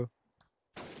much to do.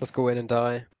 Just go in and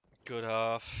die. Good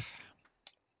half.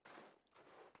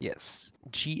 Yes.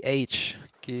 GHHF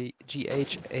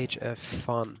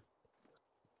fun.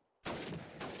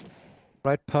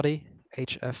 Right, Putty?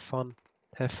 HF fun.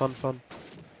 Have fun.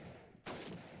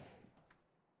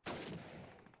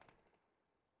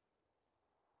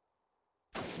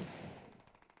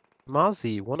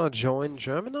 Marzi, wanna join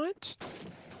Germanite?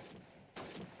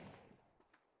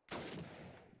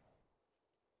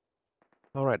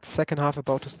 Alright, second half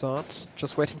about to start.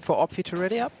 Just waiting for Opfi to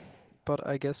ready up, but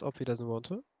I guess Opfi doesn't want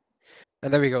to.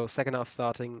 And there we go, second half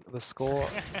starting. The score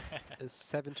is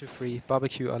 7-3.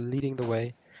 Barbecue are leading the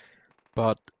way.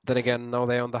 But then again, now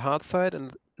they're on the hard side,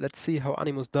 and let's see how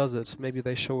aNimus does it. Maybe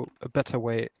they show a better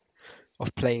way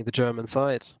of playing the German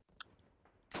side.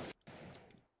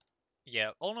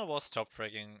 Yeah, Owner was top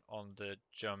fragging on the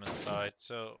German side,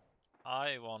 so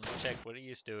I want to check what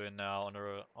he's doing now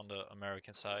on the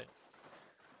American side.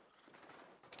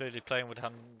 Clearly playing with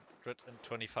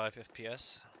 125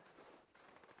 FPS.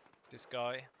 This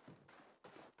guy.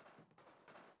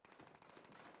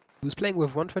 Who's playing with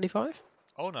 125?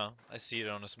 Owner, I see it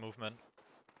on his movement.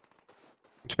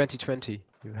 2020.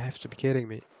 You have to be kidding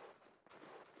me.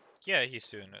 Yeah, he's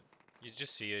doing it. You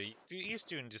just see it. He's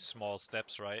doing these small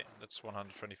steps, right? That's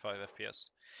 125 FPS.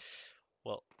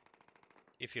 Well,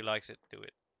 if he likes it, do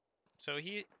it. So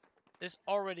he is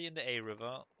already in the A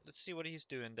river. Let's see what he's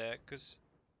doing there, because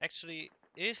actually,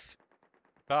 if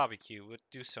Barbecue would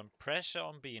do some pressure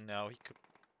on B now, he could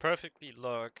perfectly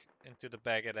lurk into the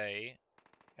bag at A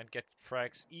and get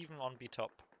frags even on B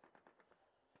top.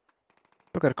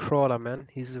 Look at Crawler, man.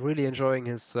 He's really enjoying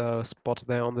his spot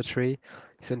there on the tree.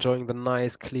 He's enjoying the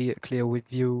nice, clear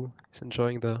view. He's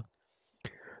enjoying the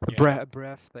Yeah,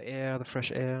 breath, the air, the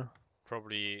fresh air.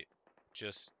 probably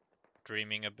just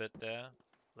dreaming a bit there.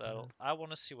 Well, I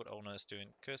want to see what Owner is doing,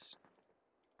 because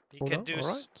he Oh can no, do,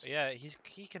 alright. yeah,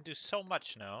 he can do so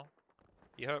much now.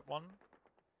 He hurt one,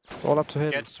 All up to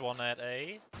him. gets one at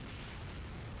A.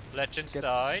 Legends Gets-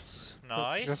 died, Let's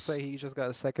just nice. say he just got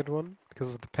a second one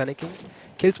because of the panicking.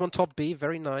 Kills one top B,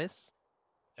 very nice.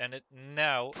 And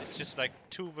now it's just like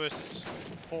 2 versus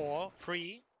 4,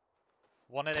 3.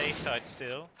 One at A side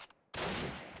still,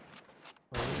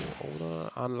 Owner,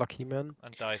 unlucky man.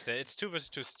 and dies there. It's 2 versus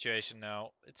 2 situation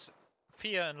now. It's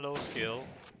Fear and low skill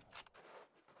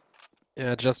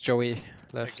Yeah, just Joey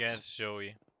left. against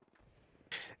Joey.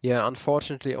 Yeah,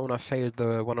 unfortunately, Owner failed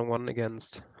the one-on-one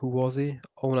against... Who was he?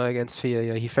 Owner against Fear,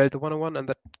 yeah. He failed the one-on-one and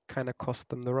that kind of cost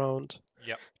them the round.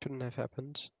 Yep. Shouldn't have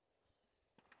happened.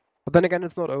 But then again,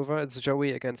 it's not over. It's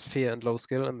Joey against Fear and low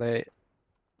skill, and they...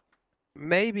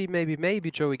 Maybe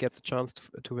Joey gets a chance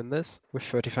to win this with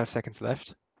 35 seconds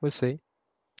left. We'll see.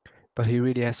 But he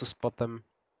really has to spot them.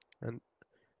 And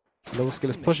low skill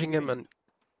is Achsen pushing möchte him gewinnen. and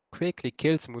quickly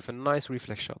kills him with a nice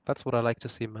reflex shot. That's what I like to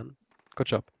see, man. Good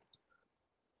job.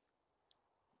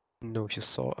 No, if you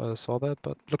saw that,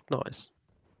 but looked nice.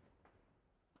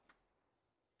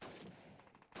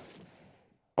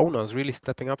 Owner is really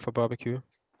stepping up for barbecue.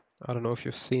 I don't know if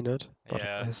you've seen it, but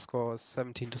Yeah. his score is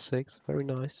 17-6. Very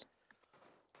nice.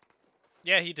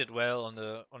 Yeah, he did well on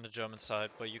the German side,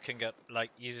 but you can get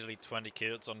like easily 20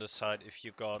 kills on this side if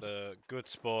you got a good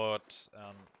spot.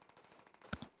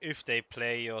 If they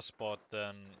play your spot,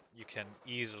 then you can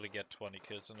easily get 20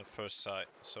 kills on the first side.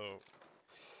 So,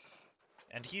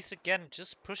 and he's again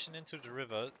just pushing into the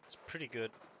river. It's pretty good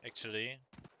actually,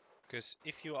 because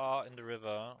if you are in the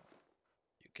river,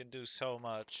 you can do so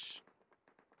much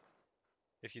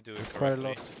if you do it Quite a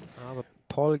correctly. lot. But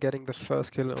Paul getting the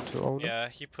first kill onto owner. Yeah,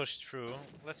 he pushed through.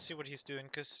 Let's see what he's doing,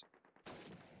 because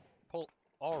Paul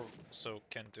also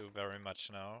can do very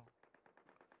much now.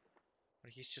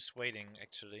 But he's just waiting,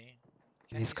 actually.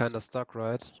 He's kind of stuck,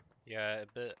 right? Yeah,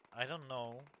 but I don't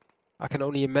know. I can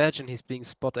only imagine he's being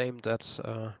spot aimed at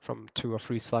from 2 or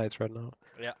 3 sides right now.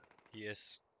 Yeah, he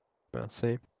is. Yeah,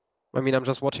 see. I mean, I'm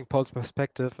just watching Paul's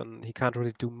perspective, and he can't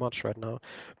really do much right now.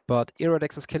 But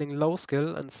Iradex is killing low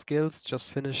skill, and skills just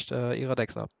finished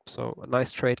Iradex up. So a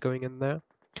nice trade going in there.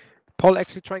 Paul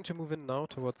actually trying to move in now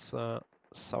towards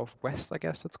southwest, I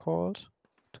guess it's called,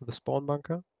 to the spawn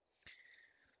bunker.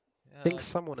 I think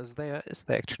someone is there. Is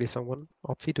there actually someone?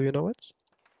 Opfi, do you know it?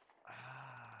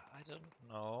 I don't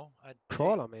know.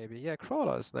 Crawler, maybe. Yeah,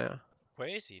 Crawler is there. Where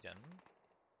is he then?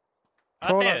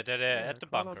 Crawler, There, yeah, at the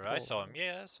Crawler bunker. and I Paul, saw him. yeah.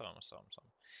 Yeah, I saw him.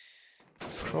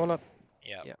 So, Crawler,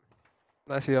 yeah. yeah.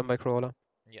 Nicely done by Crawler.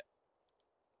 Yeah.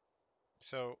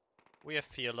 So, we have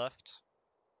 4 left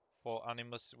for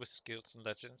aNimus with skills and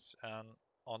legends, and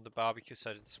on the barbecue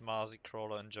side it's Marzi,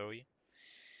 Crawler, and Joey.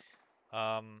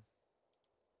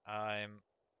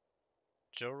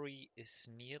 Joey is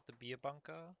near the beer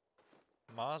bunker.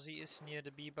 Marzi is near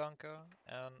the B bunker,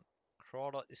 and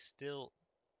Crawler is still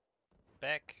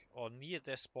back or near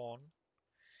their spawn.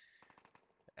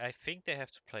 I think they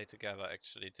have to play together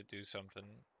actually to do something.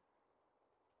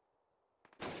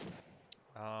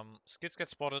 Skids get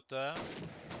spotted there.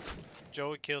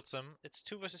 Joey kills him. It's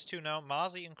 2 versus 2 now.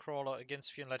 Marzi and Crawler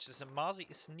against Fear and Legends, and Marzi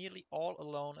is nearly all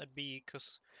alone at B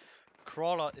because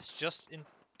Crawler is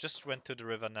just went to the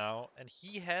river now, and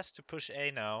he has to push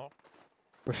A now.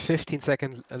 With 15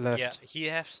 seconds left. Yeah, he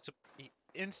has to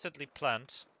instantly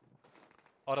plant,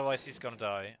 otherwise he's gonna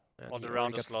die. And Or he the already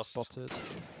round got is lost. spotted.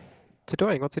 What's he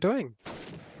doing? What's he doing?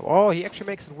 Oh, he actually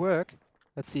makes it work.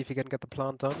 Let's see if he can get the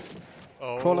plant done.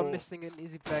 Crawler Oh, missing an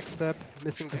easy backstep,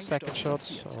 missing the second shot.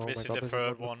 Oh my missing god, the this is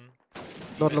third not, one.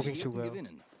 not Die looking too Alliierten well.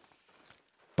 gewinnen.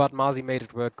 But Marzi made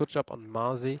it work. Good job on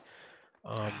Marzi.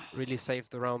 Really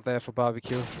saved the round there for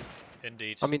barbecue.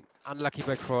 Indeed. I mean, unlucky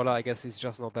by Crawler. I guess he's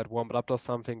just not that warmed up or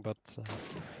something, but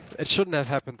it shouldn't have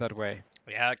happened that way.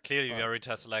 Yeah, clearly But-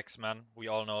 Veritas lacks, man. We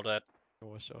all know that.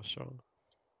 Sure.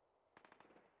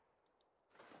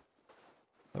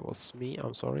 That was me.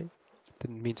 I'm sorry.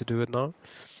 Didn't mean to do it now.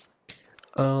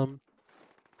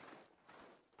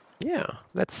 Yeah,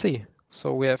 let's see.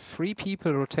 So we have 3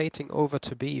 people rotating over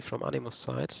to B from aNimus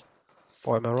side.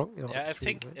 Or am I wrong? No, Yeah, it's I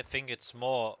 3, right? think it's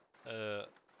more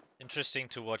interesting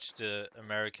to watch the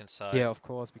American side. Yeah, of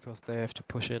course, because they have to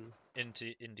push in.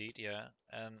 Indeed, yeah.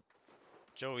 And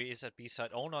Joey is at B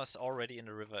side. Owner is already in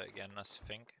the river again, I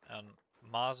think. And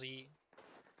Marzi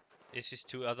is his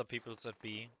 2 other peoples at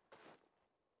B.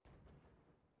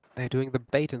 They're doing the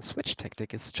bait and switch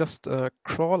tactic. It's just a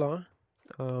crawler.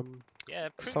 Yeah,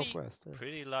 Southwest. Yeah.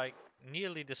 pretty like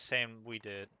nearly the same we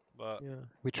did, but Yeah,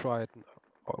 we tried.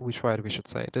 We tried. We should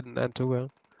say it didn't end too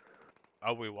well.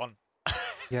 oh, we won.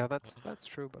 Yeah, that's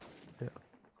true. But yeah.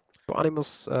 So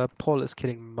aNimus Paul is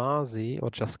killing Marzi, or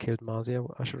just killed Marzi.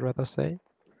 I should rather say.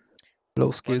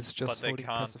 Low skills, just they holding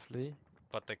can't. passively.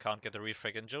 But they can't get the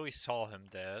refrag, and Joey saw him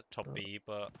there, top B,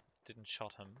 but didn't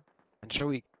shot him. And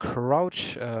Joey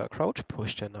crouch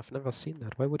pushed in. I've never seen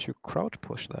that. Why would you crouch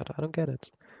push that? I don't get it.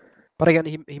 But again,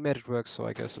 he made it work, so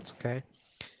I guess it's okay.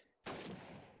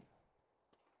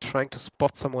 Trying to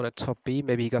spot someone at top B.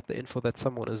 Maybe he got the info that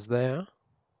someone is there.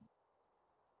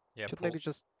 Yeah, Should maybe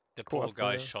just the go poor up guy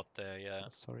there. shot there, yeah.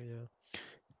 Sorry, yeah.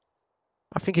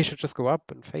 I think he should just go up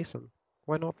and face him.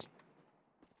 Why not?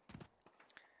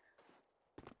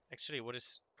 Actually, what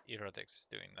is Iradex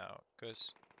doing now?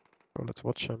 Because Oh, let's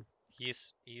watch him.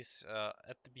 he's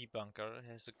at the B bunker,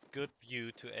 has a good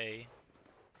view to A.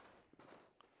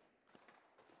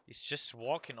 He's just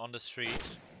walking on the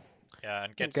street. Yeah,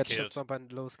 and gets Get killed. shot by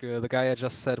low skill. The guy I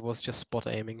just said was just spot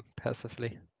aiming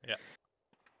passively. Yeah.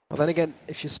 Well, then again,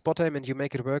 if you spot aim and you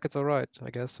make it work, it's alright, I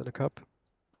guess, in a cup.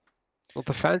 Not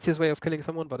the fanciest way of killing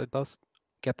someone, but it does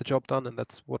get the job done, and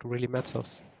that's what really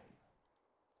matters.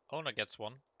 Owner gets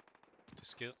one. The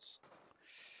skills.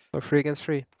 So 3 against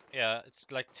 3. Yeah, it's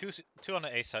like two on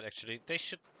the A side actually. They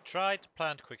should try to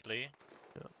plant quickly.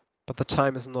 But the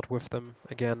time is not with them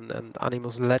again, and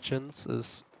aNimus Legends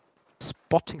is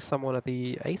spotting someone at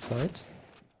the A side.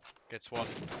 Gets one.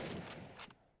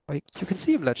 Like, you can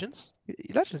see him, Legends.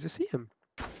 Legends, you see him.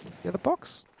 Yeah, the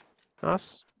box.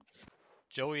 Us.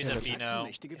 Joey's Yeah, at B now.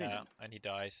 Mächtige Yeah, gewinnen. and he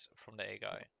dies from the A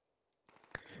guy.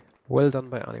 Well done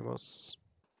by aNimus.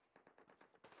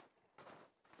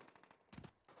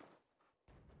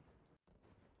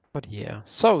 But yeah.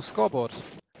 So, scoreboard.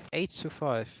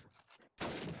 8-5.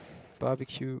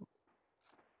 Barbecue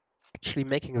actually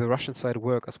making the Russian side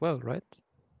work as well, right?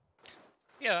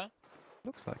 Yeah,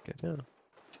 Looks like it, yeah.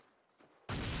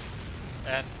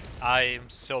 and I'm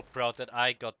so proud that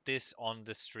I got this on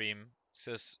the stream.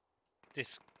 This,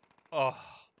 oh,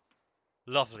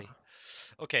 lovely.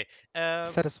 Okay,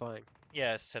 Satisfying.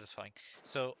 yeah, satisfying.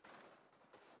 So,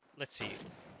 let's see.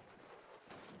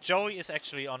 Joey is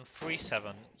actually on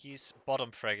 3-7. He's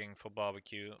bottom fragging for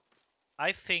barbecue.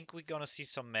 I think we're gonna see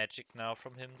some magic now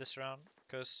from him this round,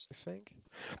 because I think.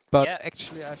 But yeah,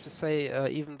 actually, I have to say,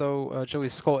 even though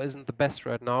Joey's score isn't the best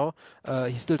right now,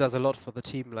 he still does a lot for the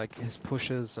team, like his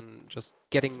pushes and just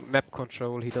getting map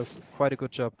control. He does quite a good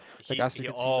job. Like as you he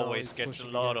can see now, always he's gets a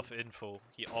pushing lot again. of info.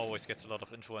 He always gets a lot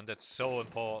of info, and that's so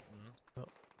important.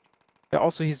 Yeah,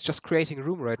 also, he's just creating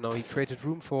room right now. He created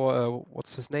room for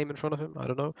what's his name in front of him? I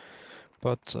don't know.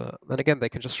 But then again, they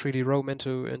can just freely roam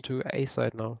into A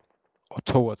side now, or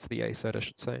towards the A side, I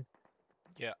should say.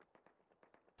 Yeah.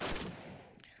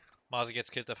 Marzi gets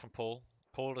killed there from Paul.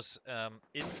 Paul is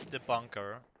in the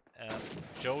bunker, and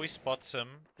Joey spots him.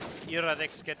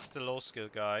 Iradex gets the low skill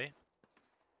guy.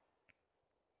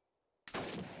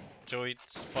 Joey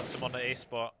spots him on the A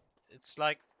spot. It's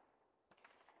like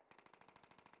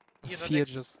Fear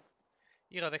just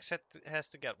Iradex has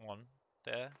to get one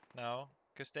there now,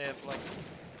 because they have like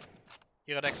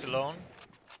Iradex alone,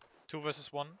 2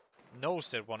 versus 1,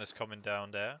 knows that one is coming down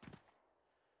there.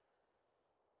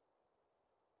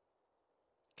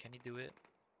 Can he do it?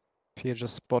 Fear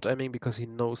just spot aiming because he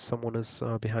knows someone is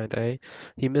behind A.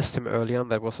 He missed him earlier, and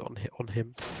that was on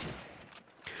him.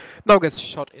 Now gets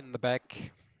shot in the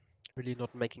back, really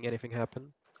not making anything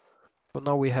happen. So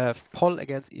now we have Paul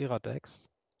against Iradex.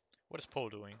 What is Paul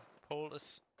doing? Paul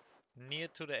is near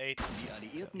to the 8. Die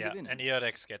Alliierten Yeah, gewinnen. and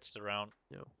Iradex gets the round.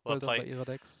 Yeah, Well well done by played.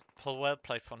 Iradex. Paul well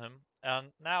played from him. And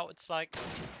now it's like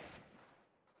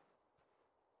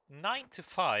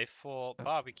 9-5 for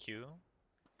barbecue.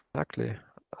 Exactly.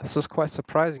 This is quite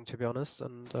surprising, to be honest.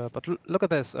 And but look at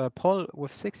this, Paul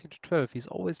with 16-12. He's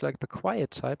always like the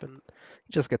quiet type, and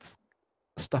he just gets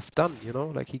stuff done. You know,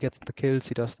 like he gets the kills,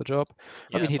 he does the job.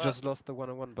 Yeah, I mean, he but just lost the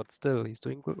 1-on-1, but still, he's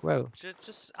doing good, well.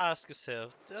 just ask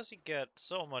yourself, does he get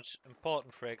so much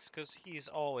important frags because he's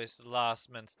always the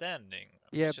last man standing?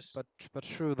 Yeah, It's just, but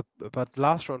true. But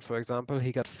last round, for example,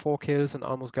 he got 4 kills and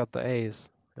almost got the A's.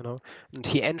 You know, and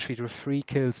he entered with 3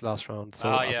 kills last round. So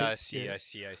I yeah, think, I see, yeah. I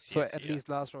see, I see, So I see. at least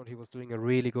last round he was doing a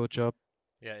really good job.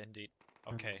 Yeah, indeed.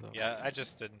 Okay, And, yeah, I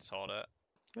just didn't saw that.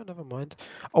 yeah, never mind.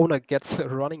 Owner gets a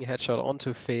running headshot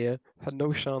onto Fear. Had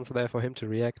no chance there for him to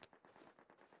react.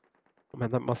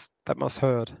 Man, that must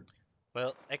hurt.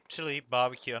 Well, actually,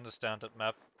 barbecue understand that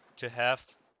map to have.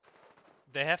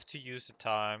 They have to use the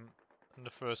time in the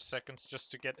first seconds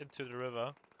just to get into the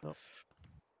river. Oh.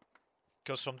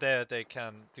 Because from there they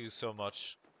can do so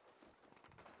much.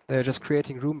 They're just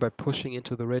creating room by pushing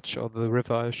into the ridge or the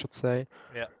river, I should say.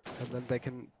 Yeah. And then they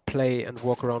can play and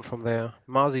walk around from there.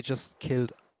 Marzi just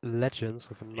killed Legends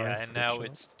with a nice Yeah, and now shot.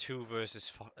 it's 2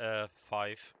 versus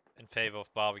 5 in favor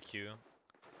of barbecue.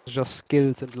 Just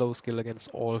skills and low skill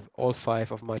against all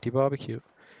 5 of Mighty Barbecue.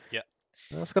 Yeah.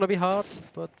 That's gonna be hard,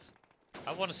 but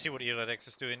I want to see what Iradex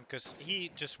is doing because he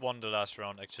just won the last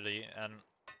round actually, and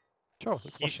sure,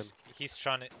 let's watch him.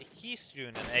 he's doing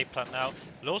an A plant now.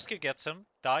 Low skill gets him,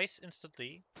 dies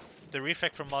instantly. The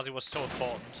reflect from Marzi was so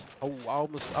important. Oh,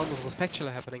 almost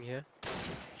Respectula happening here.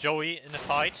 Joey in the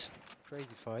fight.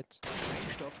 Crazy fight.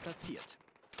 Sprengstoff platziert.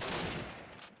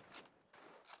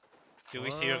 Do we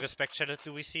see a respect challenge?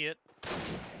 Do we see it?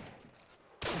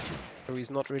 So he's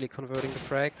not really converting the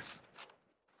frags.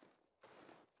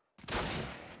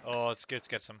 Oh, skills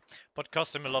gets him. But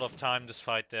cost him a lot of time, this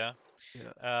fight there.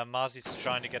 Yeah. Marzi's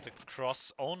trying to get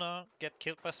across. Owner get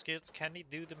killed by skills. Can he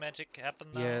do the magic happen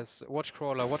now? Yes, watch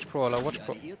Crawler, watch Crawler, watch Die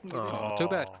Crawler. Alliierten gewinnen. Oh, too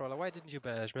bad, Crawler. Why didn't you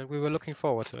bash, man? We were looking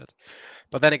forward to it.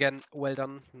 But then again, well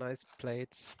done. Nice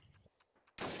plates.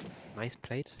 Nice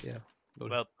played. Yeah.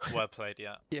 Lol. Well played,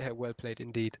 yeah. Yeah, well played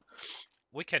indeed.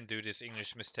 We can do these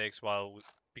English mistakes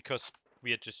because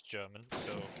we are just German,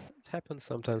 so It happens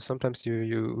sometimes. Sometimes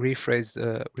you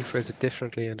rephrase it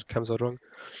differently and it comes out wrong.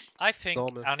 I think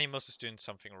Normal. aNimus is doing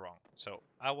something wrong. So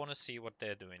I want to see what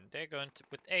they're doing. They're going to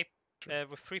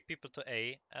with 3 people to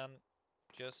A and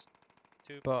just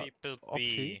 2 But people Opfi,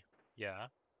 B. Yeah.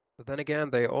 but then again,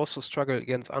 they also struggle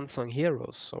against unsung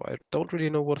heroes, so I don't really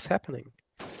know what's happening.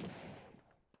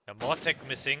 More tech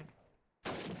missing.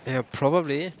 Yeah,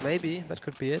 probably, maybe that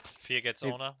could be it. Fear gets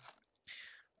If- owner.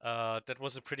 That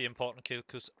was a pretty important kill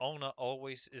because owner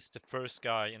always is the first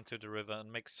guy into the river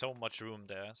and makes so much room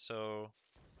there. So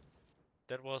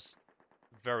that was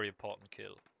very important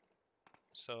kill.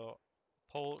 So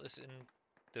Pole is in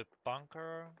the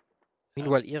bunker.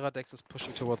 Meanwhile, Iradex is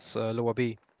pushing towards lower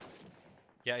B.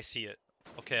 Yeah, I see it.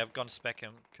 Okay, I've gone spec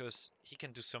him because he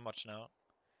can do so much now.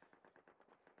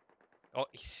 Oh,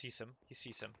 he sees him. He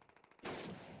sees him.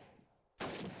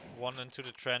 One into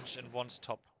the trench and one's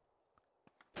top.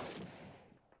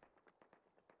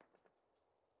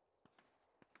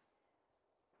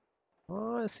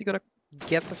 Oh, is he gonna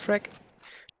get the frag?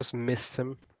 Just missed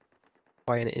him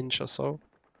by an inch or so.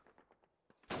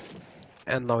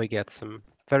 And now he gets him.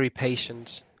 Very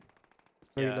patient.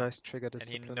 Very Yeah, nice trigger and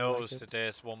he discipline. I like knows it. that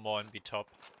there's one more in B top.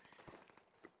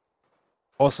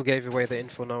 Also gave away the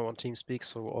info now on TeamSpeak,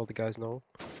 so all the guys know.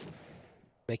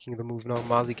 Making the move now.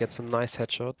 Marzi gets a nice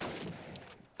headshot.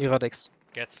 Iradex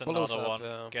Gets follows another up.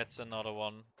 one. Gets another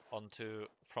one onto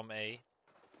from A.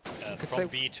 Could From say-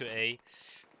 B to A.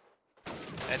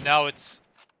 And now it's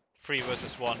 3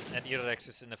 versus 1, and Iradex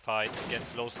is in a fight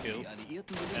against low skill, Die Alliierten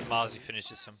and gewinnen. Marzi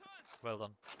finishes him. Well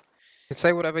done. You can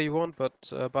say whatever you want, but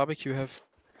Barbecue have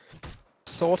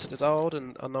sorted it out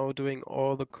and are now doing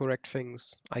all the correct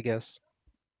things, I guess.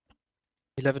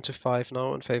 11-5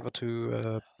 now in favor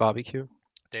to Barbecue.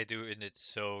 They do it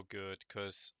so good,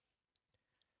 because,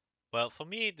 well, for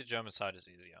me, the German side is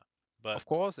easier. But Of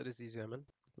course, it is easier, man.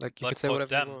 Like you but can say for whatever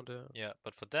them, you want. Yeah. yeah,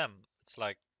 but for them, it's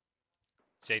like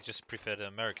they just prefer the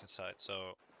American side,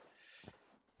 so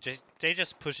they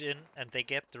just push in and they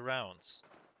get the rounds.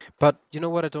 But you know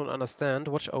what I don't understand?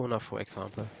 Watch Owner, for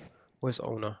example. Where's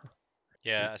Owner?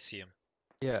 Yeah, I see him.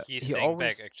 Yeah, He's he staying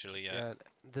always. back, actually, yeah. Yeah,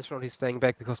 this round he's staying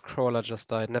back because Crawler just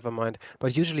died. Never mind.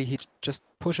 But usually he just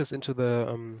pushes into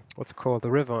the what's it called,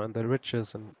 the river and the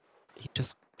ridges, and he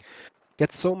just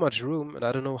gets so much room, and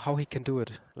I don't know how he can do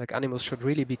it. Like aNimus should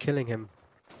really be killing him.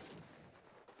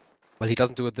 Well, he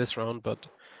doesn't do it this round, but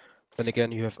then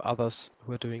again, you have others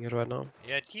who are doing it right now.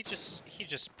 Yeah, he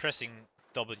just pressing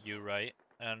W, right?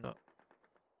 And Oh.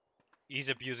 he's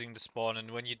abusing the spawn,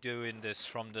 and when you're doing this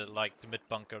from the mid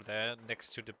bunker there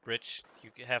next to the bridge,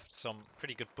 you have some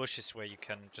pretty good bushes where you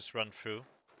can just run through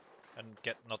and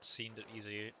get not seen that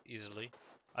easily.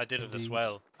 I did it as Indeed.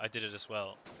 well. I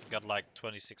got like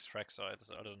 26 frags, so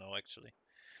I don't know actually.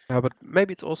 Yeah, but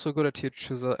maybe it's also good at you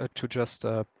to just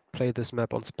play this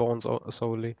map on spawns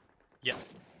solely. Yeah.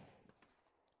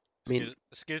 I mean,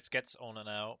 Skills gets owner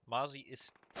now. Marzi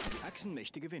is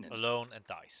Achsenmächte gewinnen. alone and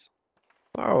dies.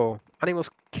 wow, aNimus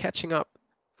catching up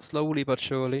slowly but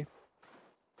surely.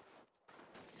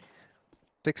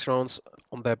 6 rounds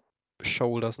on their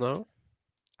shoulders now.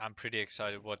 I'm pretty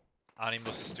excited what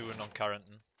aNimus is doing on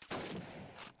Currenton.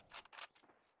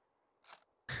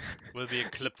 Will be a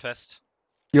clip fest.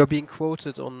 You're being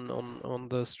quoted on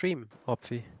the stream,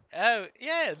 Opfi. Oh,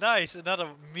 yeah, nice. Another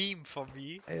meme for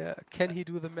me. Can he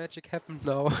do the magic happen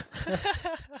now?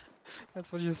 That's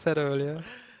what you said earlier.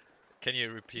 Can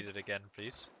you repeat it again,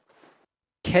 please?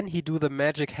 Can he do the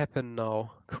magic happen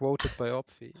now? Quoted by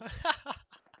Opfi.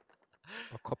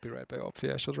 Or copyright by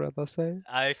Opfi, I should rather say.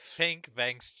 I think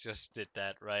Banks just did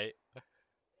that, right?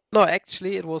 No,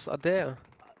 actually, it was Adair.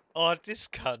 Oh, this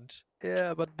cunt.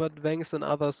 Yeah, but Vangs and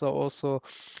others are also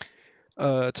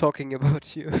talking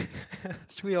about you.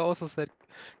 Shuya also said,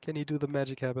 "Can he do the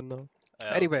magic happen now?"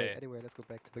 Okay. Anyway, let's go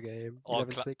back to the game. All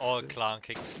 11-6. clan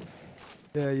kicked.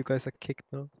 Yeah, you guys are kicked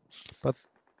now. But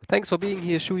thanks for being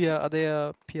here, Shuya,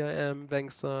 Adair, PIM,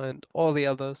 Vangster, and all the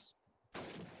others.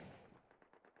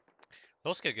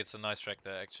 Loska gets a nice track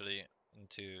there actually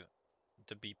into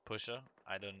the beat pusher.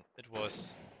 It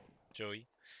was Joey.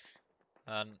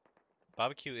 And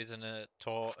Barbecue is in a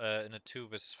 2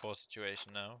 versus 4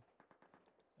 situation now.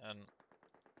 And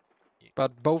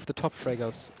But both the top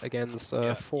fraggers against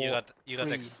yeah, 4.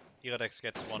 Iradex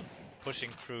gets one pushing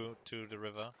through to the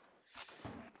river.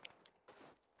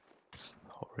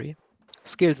 Sorry.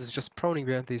 Skills is just proning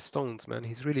behind these stones, man.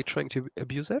 He's really trying to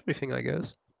abuse everything, I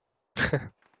guess.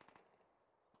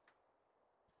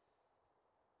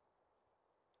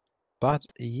 But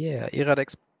yeah,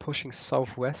 Iradex pushing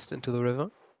southwest into the river.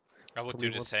 I would Probably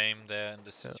do the wants, same there in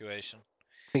this yeah. situation.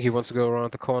 I think he wants to go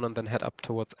around the corner and then head up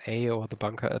towards A or the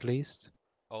bunker at least.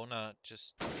 Ona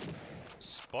just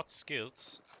spot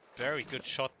skills. Very good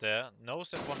shot there.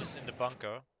 Knows that one is in the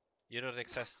bunker.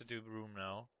 Iradex has to do room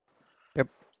now. Yep.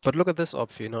 But look at this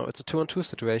op, you know, it's a 2-on-2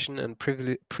 situation and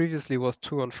previously was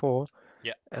 2-on-4.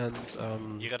 Yeah. And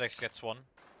Iradex gets one.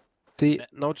 see, Ne-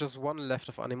 now just one left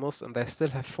of aNimus and they still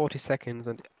have 40 seconds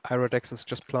and Iradex is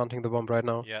just planting the bomb right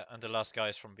now. Yeah, and the last guy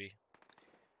is from B.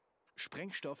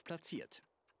 Sprengstoff platziert.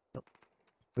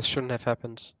 This shouldn't have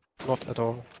happened. Not at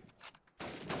all.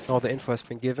 Now the info has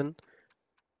been given.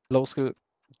 Low skill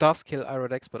does kill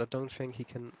Iradex, but I don't think he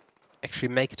can actually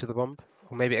make it to the bomb.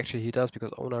 Or maybe actually he does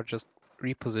because Onar just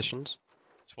repositioned.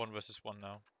 It's 1 versus 1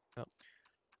 now.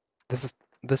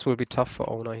 This will be tough for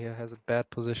Onar here. Has a bad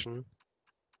position.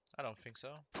 I don't think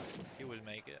so. He will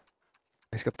make it.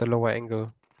 He's got the lower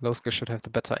angle. Low skill should have the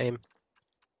better aim.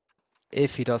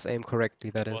 If he does aim correctly,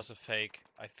 that Was is. a fake.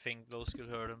 I think low skill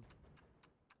hurt him.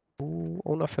 Ooh,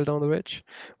 Onar fell down the ridge.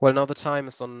 Well, now the time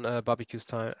is on barbecue's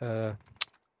time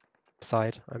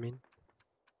side. I mean.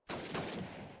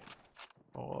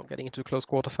 Oh, getting into a close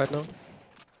quarter fight now.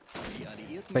 Die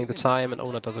Alliierten Playing the sind time, and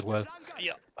Onar does it well.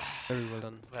 Yeah. Very well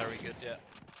done. Very good, yeah.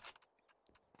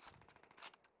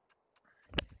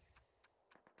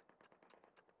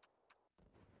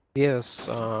 Yes,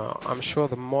 I'm sure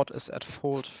the mod is at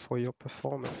fault for your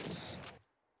performance.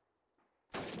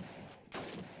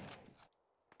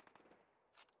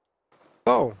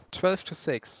 Oh,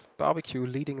 12-6. Barbecue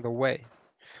leading the way.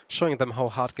 Showing them how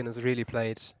Hardkin is really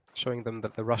played. Showing them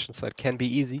that the Russian side can be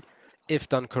easy. If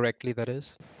done correctly, that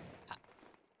is.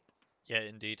 Yeah,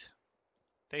 indeed.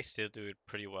 They still do it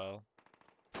pretty well.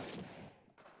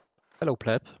 Hello,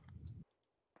 pleb.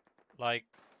 Like,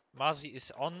 Mazi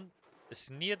is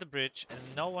near the bridge and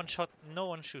no one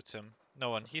shoots him. No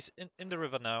one. He's in the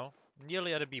river now,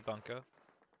 nearly at a B bunker.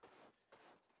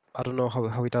 I don't know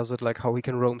how he does it, like how he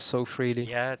can roam so freely.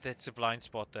 Yeah, that's a blind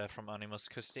spot there from aNimus,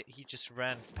 because he just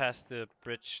ran past the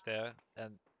bridge there,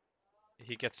 and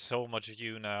he gets so much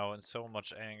view now, and so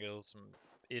much angles, and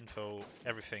info,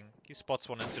 everything. He spots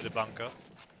one into the bunker.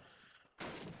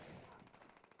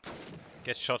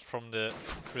 Gets shot from the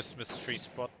Christmas tree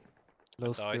spot, Low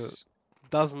and skill dies.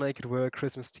 does make it work.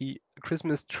 Christmas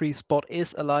tree spot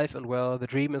is alive and well. The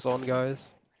dream is on,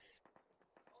 guys.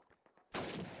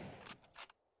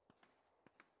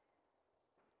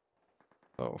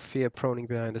 So Fear proning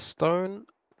behind a stone.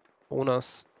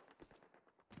 Onas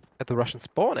at the Russian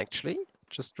spawn, actually.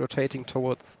 Just rotating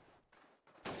towards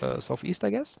southeast, I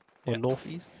guess? Or Yeah.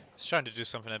 northeast. He's trying to do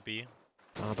something at B.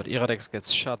 But Iradex gets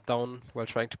shut down while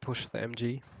trying to push the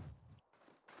MG.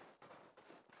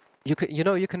 You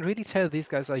can really tell these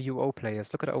guys are UO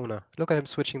players. Look at Ona. Look at him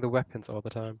switching the weapons all the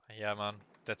time. Yeah, man.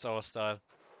 That's our style.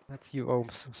 That's UO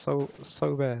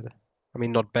so bad. I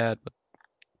mean, not bad, but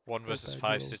 1 so versus bad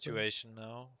 5 UO style. situation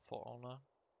now for Ona.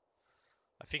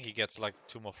 I think he gets like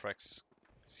 2 more frags.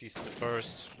 Sees the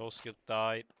first, low skill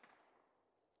died.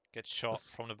 Gets shot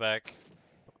from the back.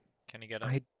 Can he get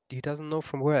him? He doesn't know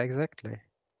from where exactly.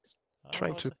 He's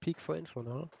trying was to it? peek for info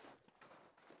now.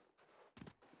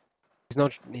 He's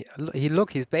not.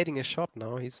 He's baiting a shot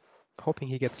now. He's hoping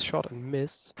he gets shot and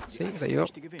missed. Die See, there you go.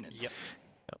 Achsenmächte gewinnen. Yep.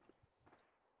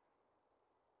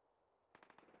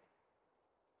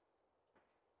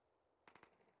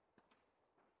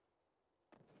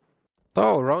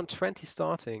 So, round 20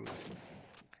 starting.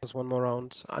 There's one more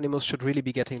round. aNimus should really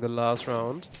be getting the last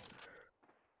round.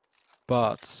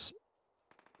 But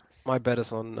my bet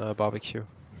is on barbecue.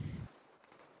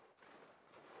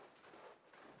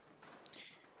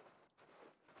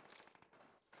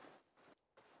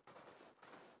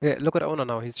 Yeah, look at Ona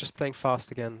now. He's just playing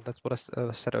fast again. That's what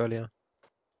I said earlier.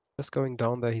 Just going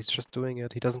down there. He's just doing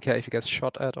it. He doesn't care if he gets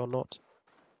shot at or not.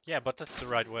 Yeah, but that's the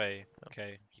right way.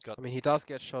 Okay, he got. I mean, he does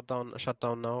get shut down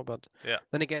now, but Yeah.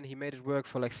 then again, he made it work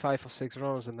for like 5 or 6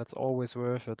 rounds, and that's always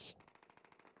worth it.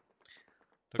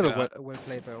 Look Still at well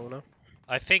played by Ona.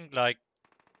 I think like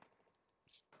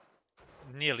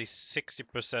nearly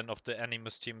 60% of the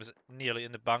aNimus team is nearly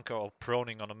in the bunker or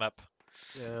proning on the map.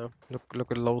 Yeah,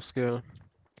 look at low skill.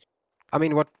 I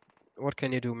mean, what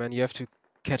can you do, man? You have to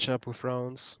catch up with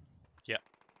rounds. Yeah.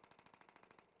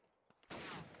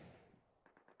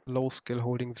 Low skill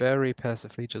holding very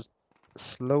passively, just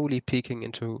slowly peeking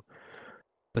into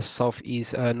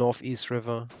the northeast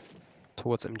river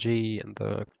towards MG and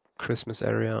the Christmas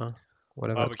area,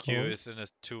 whatever it's Barbecue called. is in a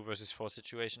 2 versus 4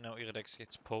 situation now. Iradex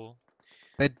gets pole.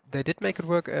 They did make it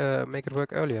work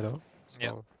earlier though. So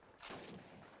Yeah.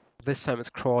 this time it's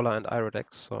Crawler and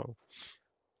Iradex, so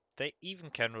They even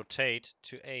can rotate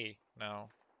to A now.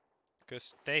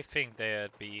 Because they think they're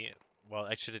at B. Well,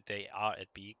 actually they are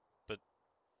at B, but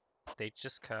they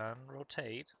just can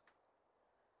rotate.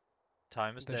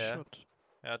 Time is They there. should.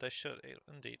 Yeah, they should,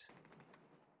 indeed.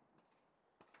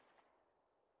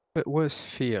 Where's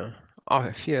Fear?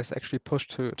 Oh, Fear is actually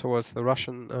pushed towards the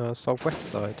Russian southwest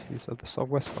side. He's at the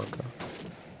southwest bunker.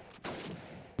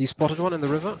 He spotted one in the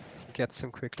river. Gets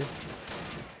him quickly.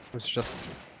 It's just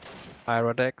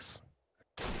Iradex,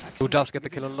 who Achsen does möchte get the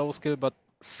kill on gewinnen. low skill, but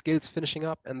skills finishing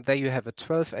up. And there you have it.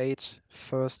 12-8.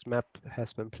 First map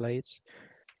has been played.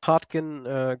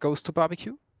 Hartgen goes to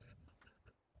barbecue.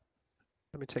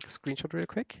 Let me take a screenshot real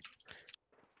quick.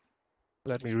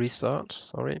 Let me restart.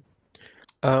 Sorry.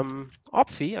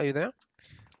 Opfi, are you there?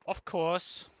 Of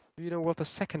course. Do you know what the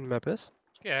second map is?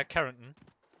 Yeah, Carrington.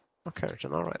 Okay,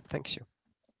 all right, thank you.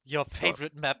 Your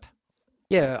favorite map.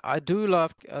 Yeah, I do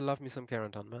love me some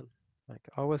Caranton, man. Like,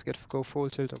 I always go full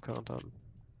tilt on Caranton.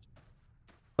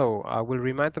 So, I will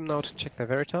remind them now to check their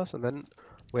Veritas, and then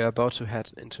we're about to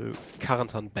head into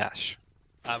Caranton Bash.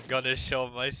 I'm gonna show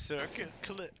my circuit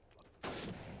clip.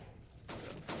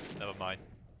 Never mind.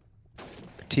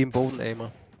 Team Boden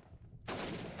Aimer.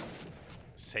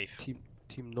 Safe.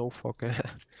 Team No Fog.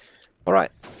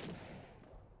 Alright.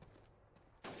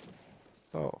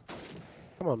 Oh.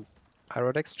 Come on.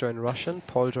 Iradex join Russian,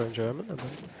 Paul join German, and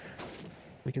then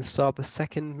we can start the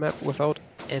second map without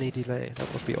any delay.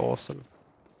 That would be awesome.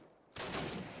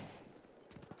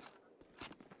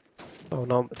 Oh,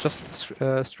 now just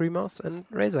streamers and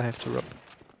Razor have to rub.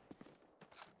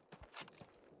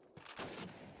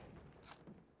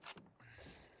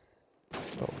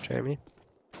 Oh, Jamie.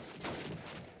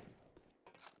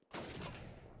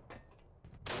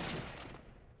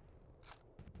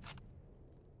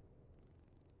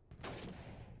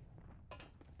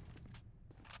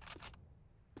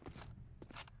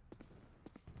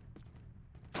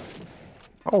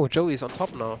 Oh, Joey's on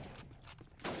top now.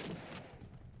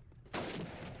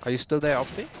 Are you still there,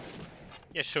 Opti?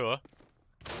 Yeah, sure.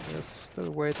 Yes, still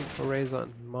waiting for Razor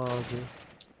and Marzi.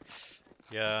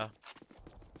 Yeah.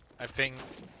 I think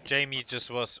Jamie just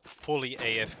was fully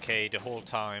AFK the whole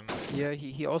time. Yeah,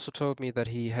 he also told me that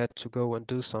he had to go and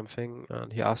do something,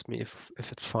 and he asked me if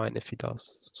it's fine if he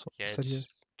does. So I Yeah, said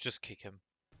yes. just kick him.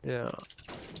 Yeah.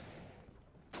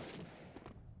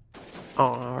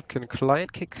 Oh, can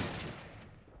client kick?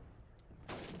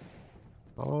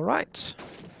 Alright,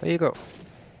 there you go.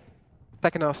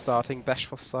 Second half starting, Bash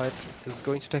for side is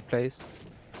going to take place.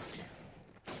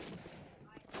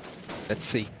 Let's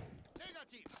see.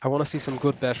 I want to see some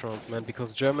good Bash rounds, man,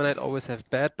 because Germanite always have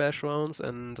bad Bash rounds,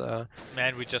 and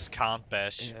Man, we just can't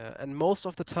bash. yeah, and most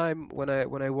of the time when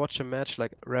I watch a match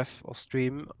like ref or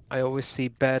stream, I always see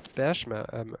bad Bash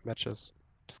matches.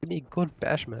 Just give me a good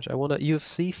Bash match. I want a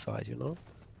UFC fight, you know?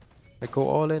 Like go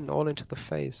all into the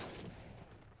face.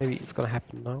 Maybe it's gonna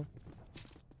happen now.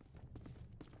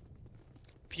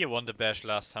 Pierre won the bash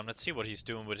last time. Let's see what he's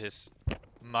doing with his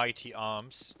mighty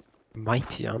arms.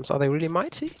 Mighty arms? Are they really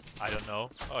mighty? I don't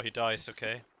know. Oh, he dies,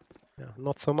 okay. Yeah,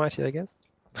 not so mighty, I guess.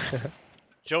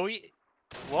 Joey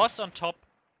was on top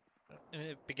in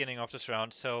the beginning of this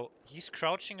round, so he's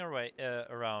crouching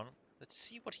around. Let's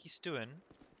see what he's doing.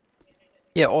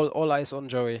 Yeah, all eyes on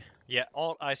Joey. Yeah,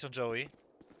 all eyes on Joey.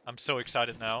 I'm so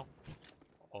excited now.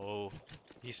 Oh,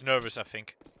 he's nervous, I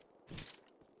think.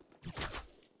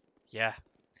 Yeah.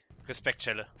 Respect,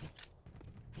 Chelle.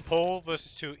 Pole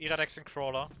versus 2 Iradex and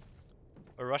Crawler.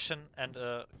 A Russian and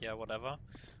yeah, whatever.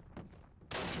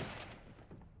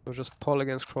 So just Paul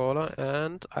against Crawler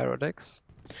and Iradex.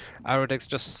 Iradex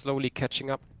just slowly catching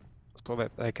up so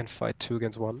that they can fight 2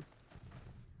 against 1.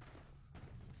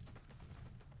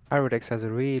 Iradex has a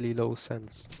really low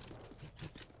sense.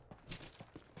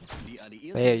 Die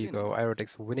Alliierten There you gewinnen. go,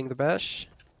 Iradex winning the bash.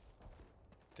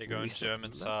 They go on Reset German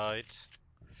map. side.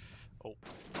 Oh.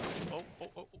 Oh,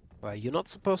 oh, oh. Well, you're not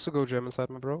supposed to go German side,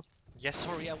 my bro. Yeah,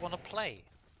 sorry, I wanna play.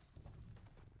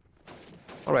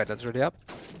 Alright, let's ready up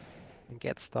and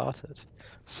get started.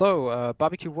 So,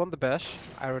 Barbecue won the bash.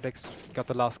 Iradex got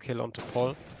the last kill onto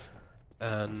Paul.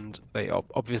 And they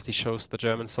obviously shows the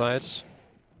German side.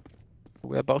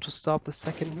 We're about to start the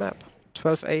second map.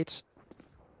 12-8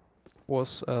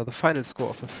 was the final score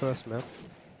of the first map.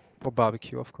 For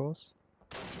Barbecue, of course.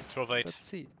 12-8. Let's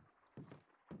see.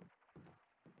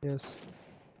 Yes.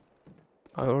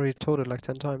 I already told it like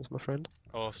 10 times, my friend.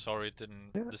 Oh, sorry,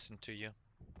 didn't Yeah. listen to you.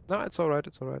 No, it's alright,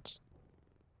 it's alright.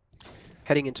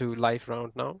 Heading into live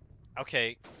round now.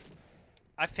 Okay.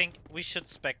 I think we should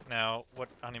spec now what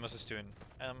aNimus is doing.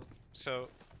 So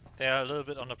they are a little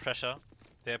bit under pressure.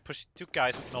 They're pushing 2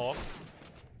 guys with North.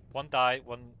 One die,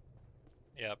 one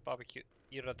Yeah, barbecue.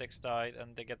 Iradex died,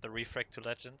 and they get the refract to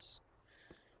Legends.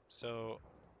 So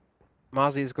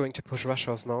Marzi is going to push rush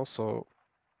house now, so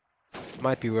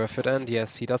might be worth it. And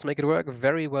yes, he does make it work.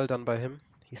 Very well done by him.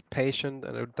 He's patient,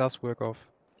 and it does work off.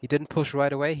 He didn't push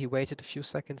right away. He waited a few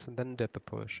seconds and then did the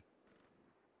push.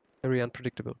 Very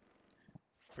unpredictable.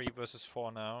 3 versus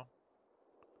 4 now.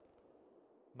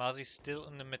 Marzi's still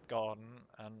in the mid garden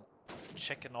and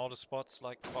checking all the spots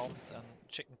like bombed and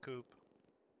chicken coop.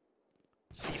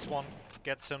 Sees one,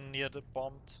 gets him near the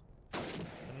bombed.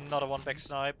 Another one back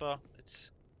sniper.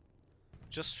 It's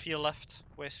just Fear left.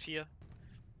 Where's Fear?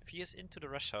 Fear's into the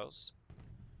rush house.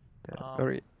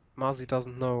 Very. Marzi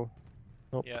doesn't know.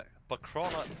 Nope. Yeah, but Crawler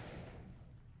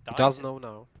He dies does at, know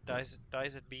now. dies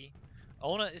at B.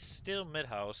 Owner is still mid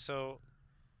house, so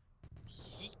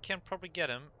he can probably get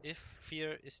him if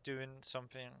Fear is doing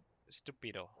something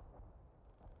stupido.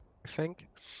 I think.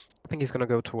 I think he's gonna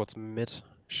go towards mid.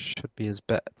 Should be his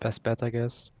best bet, I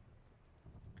guess.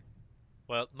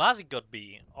 Well, Marzi got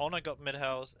B, Owner got mid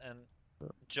house, and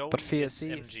Joey Fear, is see,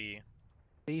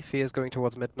 MG. Fear is going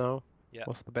towards mid now. Yeah.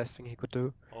 Was the best thing he could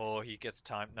do. Oh, he gets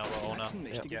timed now by Owner.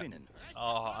 Achsenmächte Yeah. gewinnen.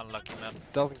 Oh, unlucky man.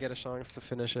 Doesn't get a chance to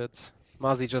finish it.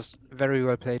 Marzi just very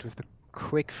well played with the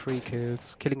quick free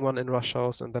kills, killing one in rush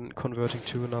house and then converting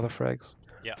to another frags.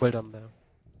 Yeah. Well done there.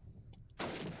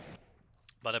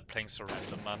 But they're playing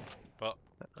surrender, man. But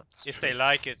That's if true. they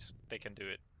like it, they can do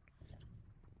it.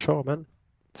 Sure, man.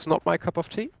 It's not my cup of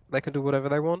tea. They can do whatever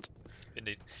they want.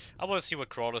 Indeed. I want to see what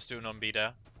Crawler's doing on B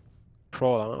there.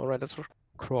 Crawler. Alright, let's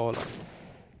Crawler.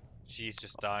 She's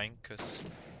just dying, because...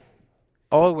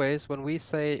 Always, when we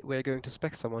say we're going to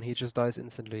spec someone, he just dies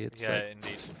instantly. It's Yeah, like,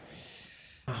 indeed.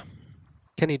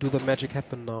 can he do the magic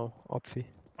happen now, Opfi?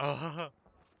 Oh,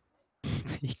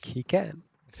 he can.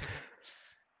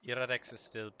 Iradex is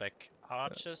still back.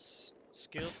 Archer's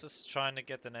Skills is trying to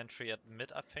get an entry at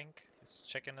mid, I think. He's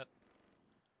checking it.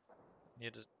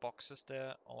 Near the boxes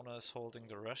there. Owner is holding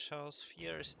the rush house.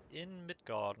 Fear is in mid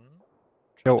garden.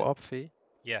 Yo, Opfi.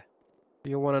 Yeah.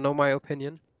 You wanna know my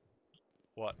opinion?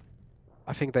 What?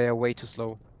 I think they are way too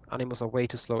slow. aNimus are way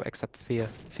too slow, except Fear.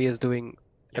 Fear is doing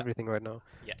everything right now.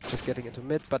 Yeah. Just getting into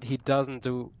mid, but he doesn't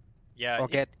do Yeah, or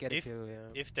get a if, kill. Yeah.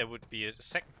 if there would be a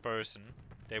second person,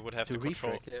 they would have To to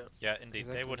control. refrag, yeah. Yeah, indeed. They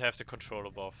Exactly. would have to control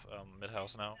above mid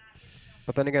house now.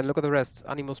 But then again, look at the rest.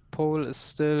 aNimus pole is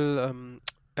still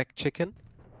back chicken.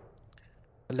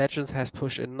 Legends has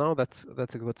push in now. That's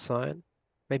a good sign.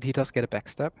 Maybe he does get a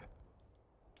backstab.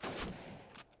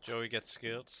 Joey gets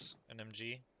skills in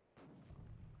MG.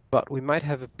 But we might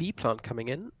have a B plant coming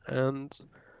in, and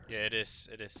Yeah, it is.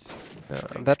 It is.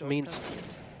 and that Sprengstoff means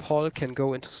platziert. Paul can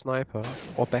go into sniper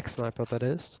or back sniper. That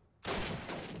is.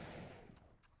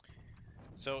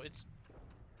 So it's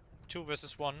 2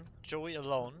 versus 1. Joey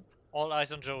alone. All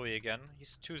eyes on Joey again.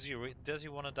 He's 2-0. Does he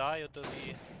want to die or does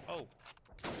he... Oh.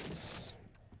 He's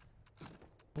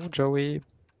Oh, Joey,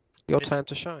 your Miss- time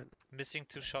to shine. missing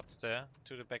 2 shots there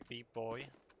to the back B boy.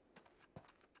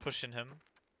 Pushing him.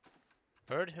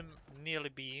 Heard him nearly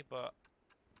B, but...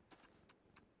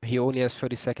 He only has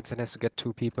 30 seconds and has to get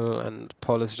 2 people, and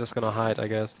Paul is just gonna hide, I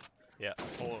guess. Yeah.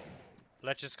 Paul.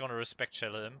 Ledge is gonna respect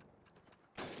shell him.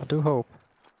 I do hope.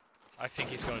 I think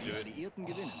he's gonna do Die it. Alliierten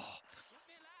gewinnen.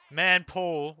 Man,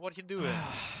 Paul, what you doing?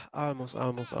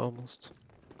 Almost.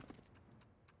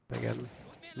 Again,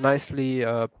 nicely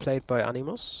played by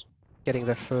aNimus, getting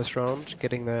their first round,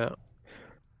 getting their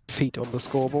feet on the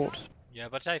scoreboard. Yeah,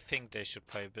 but I think they should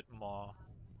play a bit more...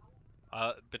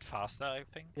 a bit faster, I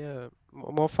think. Yeah,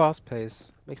 more fast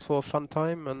pace. Makes for a fun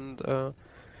time, and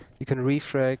you can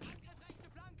refrag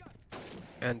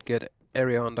and get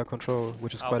area under control,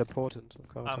 which is I'll- quite important.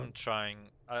 on COD1. I'm trying.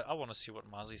 I want to see what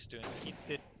Marzi's doing. He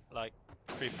did like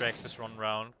 3 frags this one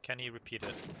round. Can he repeat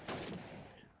it?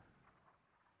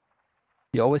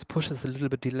 He always pushes a little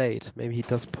bit delayed. Maybe he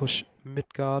does push mid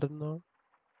garden now.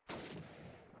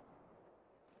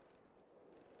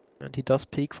 And he does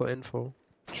peek for info.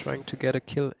 Trying to get a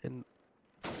kill in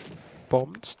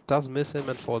bombed. Does miss him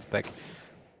and falls back.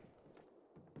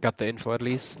 Got the info at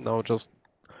least. Now just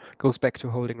goes back to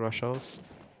holding rush house.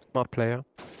 Smart player.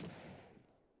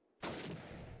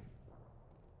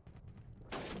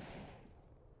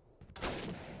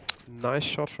 Nice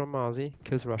shot from Marzi.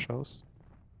 Kills rush house.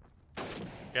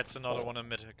 Gets another one in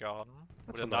mid garden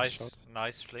That's with a a nice shot.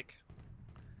 nice flick.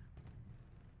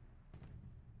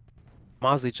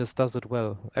 Marzi just does it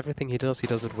well. Everything he does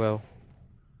it well.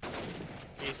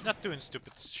 He's not doing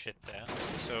stupid shit there.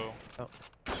 So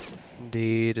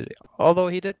Indeed. Although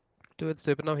he did do it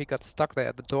stupid. Now he got stuck there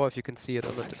at the door, if you can see it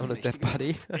on his dead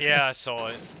body. yeah, I saw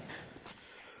it.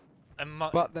 And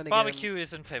But then again, barbecue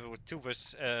is in favor with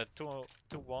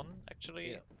 2-1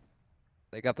 actually. yeah,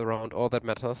 they got the round. All that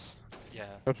matters. Yeah,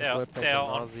 Perfect they're well played they're by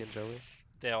on Marzi and Joey.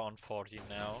 they're on 40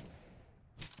 now.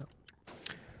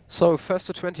 So first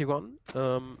to 21,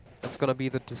 that's gonna be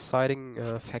the deciding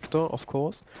factor, of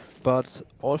course. But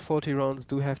all 40 rounds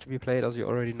do have to be played, as you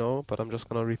already know. But I'm just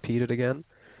gonna repeat it again.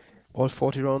 All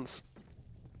 40 rounds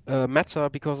matter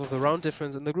because of the round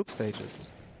difference in the group stages.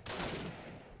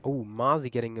 Oh,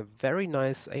 Marzi getting a very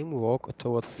nice aim walk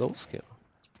towards low skill.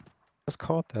 Just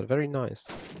caught that, very nice.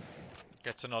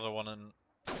 Gets another one in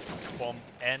bombed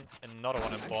and another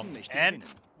one in bombed Achsenmächte and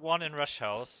gewinnen. one in rush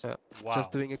house. Yeah, Wow.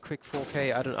 just doing a quick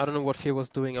 4K. I don't know what Fear was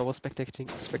doing. I was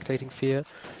spectating Fear,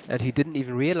 and he didn't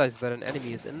even realize that an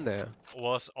enemy is in there.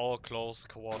 Was all close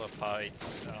quarter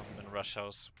fights in rush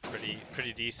house.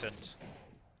 Pretty decent.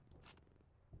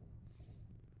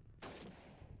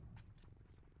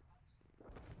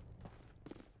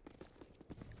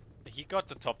 He got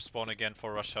the top spawn again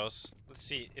for rush house. Let's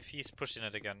see if he's pushing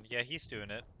it again. Yeah, he's doing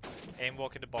it. Aim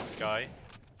walking the bomb guy.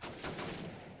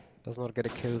 Does not get a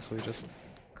kill, so he just...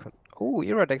 Oh,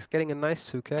 Iradex getting a nice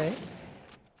 2K.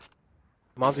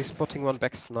 Marzi spotting one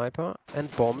back sniper and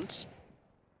bombed.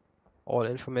 All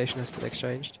information has been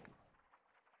exchanged.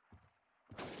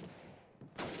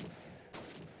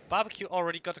 Barbecue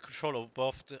already got the control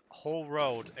above the whole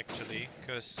road actually,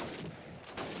 because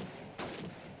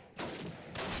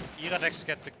Iradex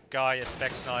get the guy at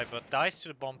back sniper, dies to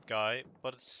the bomb guy,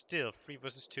 but it's still 3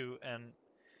 versus 2 and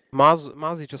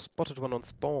Marzi just spotted one on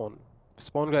spawn.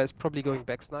 Spawn guy is probably going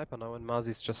back sniper now, and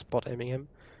Marzi's just spot aiming him.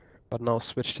 But now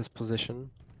switched his position.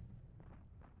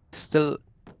 Still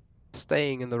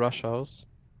staying in the rush house.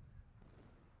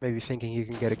 Maybe thinking he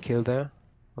can get a kill there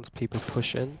once people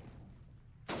push in.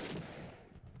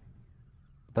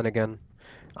 Then again,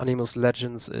 aNimus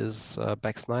Legends is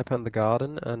back sniper in the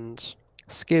garden, and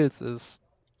Skills is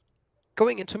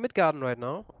going into mid garden right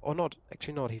now. Or not,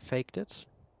 actually not, he faked it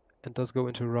and does go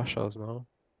into rush house now.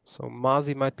 So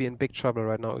Marzi might be in big trouble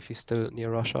right now if he's still near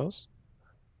rush house.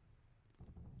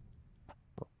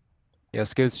 Yeah,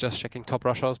 Skills just checking top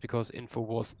rush house because info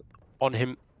was on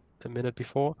him a minute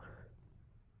before.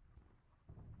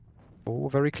 Oh,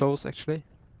 very close actually.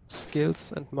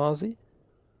 Skills and Marzi.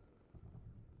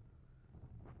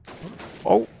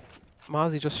 Oh,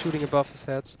 Marzi just shooting above his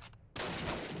head.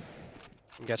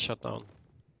 And gets shot down.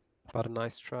 But a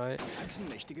nice try.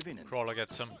 Achsenmächte gewinnen. Crawler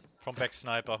gets him from back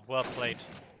sniper. Well played.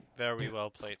 Very well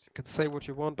played. You can say what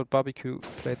you want, but Barbecue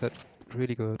played that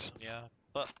really good. Yeah,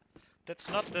 but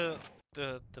that's not the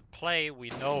play we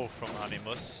know from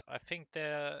aNimus. I think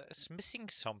there is missing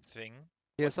something.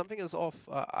 Yeah, something is off.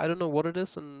 I don't know what it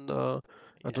is, and I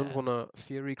don't Yeah. want to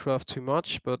theory craft too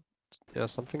much, but yeah,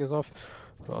 something is off.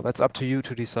 So that's up to you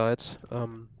to decide.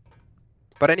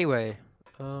 But anyway,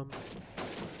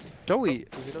 Joey,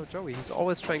 you know Joey, he's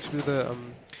always trying to do the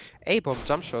A-bomb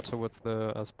jump shot towards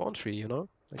the spawn tree, you know?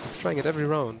 Like he's trying it every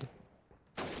round.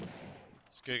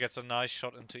 Skill gets a nice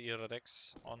shot into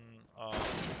Iradex on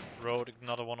road,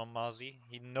 another one on Marzi.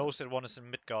 He knows that one is in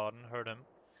mid garden, heard him.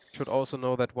 Should also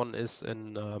know that one is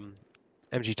in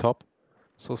MG top.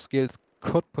 So Skills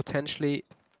could potentially...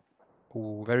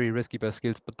 Ooh, very risky by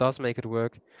Skills, but does make it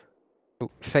work.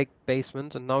 So, fake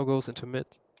basement and now goes into mid.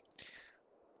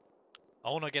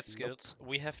 Owner gets Nope. skills.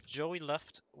 We have Joey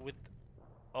left with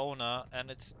Owner, and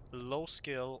it's low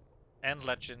skill and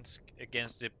legends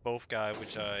against the both guy,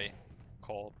 which I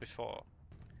called before.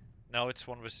 Now it's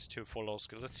 1 versus 2 for low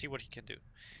skill. Let's see what he can do.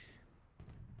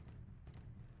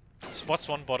 Spots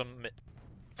one bottom mid.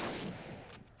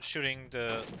 Shooting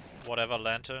the whatever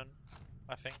lantern,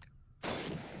 I think.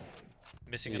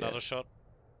 Missing Yeah. another shot.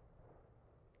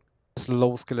 It's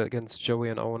low skill against Joey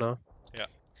and Owner.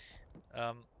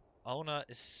 Owner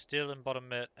is still in bottom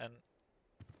mid, and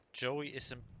Joey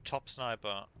is in top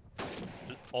sniper.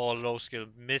 Or low skill,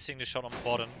 missing the shot on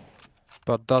bottom.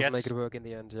 But does Gets- make it work in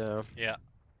the end, yeah. Yeah,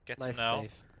 gets Nice him now.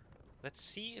 save. Let's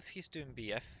see if he's doing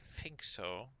B. I think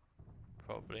so.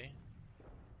 Probably.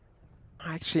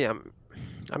 Actually,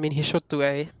 I mean, he should do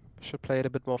A. Should play it a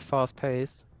bit more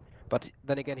fast-paced. But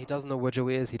then again, he doesn't know where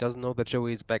Joey is. He doesn't know that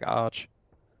Joey is back arch.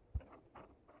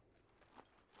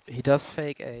 He does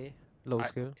fake A, low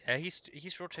skill. Yeah,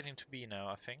 he's rotating to B now,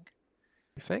 I think.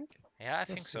 You think? Yeah, I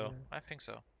think Yes, so. yeah. I think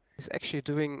so. He's actually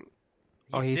doing...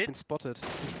 He Oh, he's did. been spotted.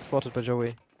 He's been spotted by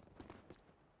Joey.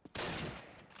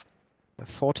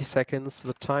 40 seconds.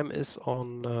 The time is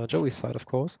on Joey's side, of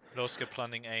course. Low skill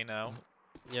planning A now.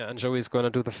 Yeah, and Joey's gonna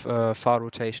do the far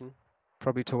rotation.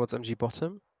 Probably towards MG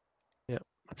bottom. Yeah,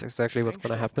 that's exactly what's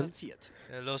gonna Sprengstoff happen. platziert.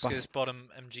 Low skill is bottom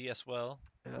MG as well.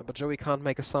 Yeah, but Joey can't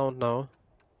make a sound now.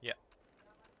 Yeah.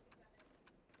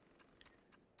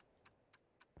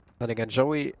 Then again,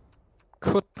 Joey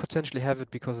could potentially have it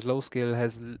because low skill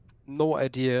has no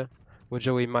idea where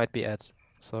Joey might be at.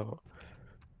 So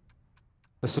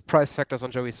the surprise factor's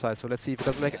on Joey's side. So let's see if he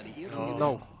doesn't make it. Die Alliierten Oh.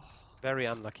 No, very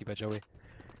unlucky by Joey.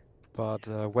 But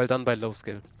well done by low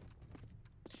skill.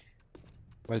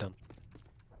 Well done.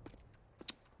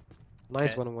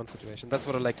 Nice Okay. one-on-one situation. That's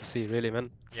what I like to see, really, man.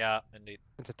 It's Yeah, indeed.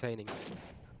 entertaining.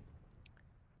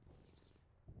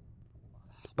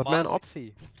 But man, Mars-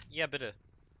 Opfi, Yeah, bitte.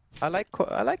 I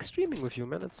like streaming with you,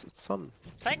 man. It's fun.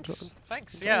 Thanks.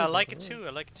 Thanks. enjoy Yeah, I it, like it yeah. too. I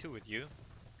like it too with you.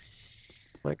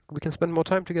 Like we can spend more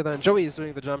time together. And Joey is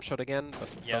doing the jump shot again, but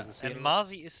Yeah, doesn't see and anyone.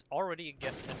 Marzi is already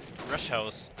again in Rush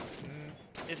House.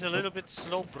 Is a little bit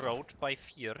slow broed by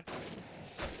fear.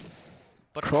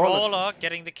 But Crawler. Crawler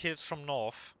getting the kills from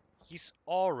North. He's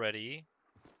already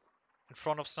in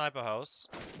front of Sniper House.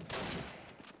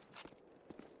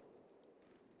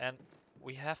 And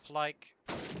we have like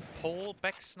pole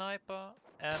back sniper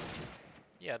and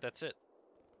yeah, that's it.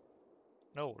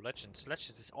 No, Legends.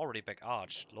 Legends is already back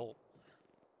arch. Lol.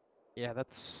 Yeah,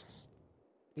 that's.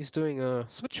 He's doing a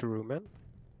switcheroo, man.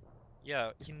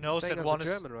 Yeah, he He's knows playing that as one a is.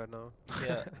 German right now.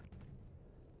 Yeah.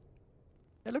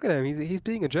 Yeah, look at him. He's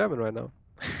being a German right now.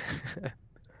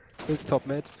 It's top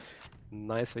mid.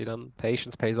 Nicely done.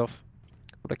 Patience pays off.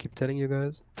 What I keep telling you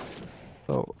guys.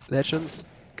 So Legends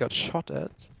got shot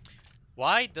at.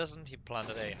 Why doesn't he plant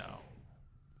at A now?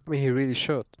 I mean, he really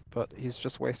should, but he's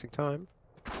just wasting time.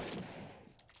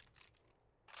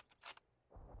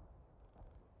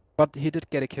 But he did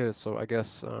get a kill, so I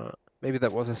guess maybe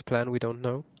that was his plan. We don't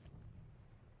know.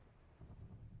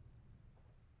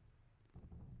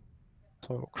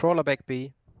 So Crawler back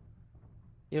B.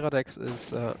 Iradex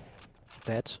is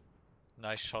dead.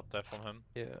 Nice shot there from him.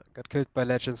 Yeah, got killed by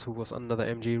Legends, who was under the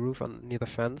MG roof near the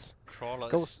fence. Crawler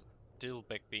Goes- is still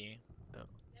back B.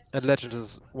 And Legend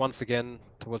is once again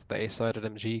towards the A side at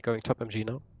MG, going top MG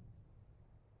now.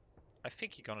 I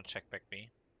think he's gonna check back B.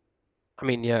 I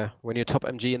mean, yeah, when you're top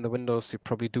MG in the windows, you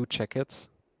probably do check it.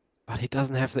 But he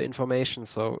doesn't have the information,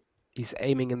 so he's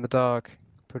aiming in the dark,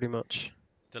 pretty much.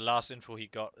 The last info he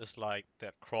got is like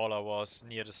that Crawler was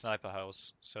near the Sniper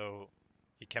House, so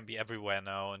he can be everywhere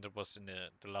now. And it was in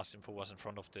the last info was in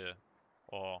front of the,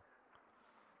 or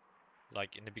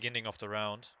like in the beginning of the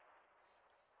round.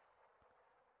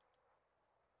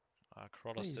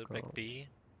 Crawler There you still go. back B.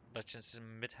 Legends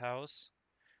in mid house.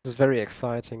 This is very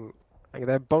exciting. Like,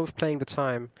 they're both playing the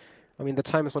time. I mean, the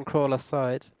time is on Crawler's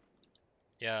side.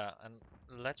 Yeah, and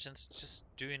Legends just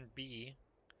doing B.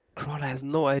 Crawler has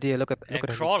no idea. Look at And him.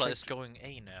 he's Crawler straight- is going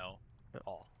A now. Yeah.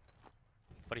 Oh.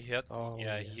 But he heard. Oh,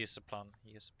 yeah, yeah. he is the plan.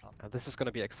 He is the plan. This is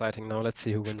gonna be exciting now. Let's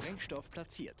see who wins. Sprengstoff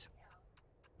platziert.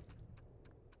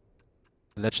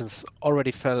 Legends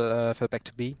already fell back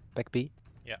to B. Back B.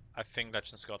 Yeah, I think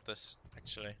Legends got this,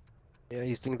 actually. Yeah,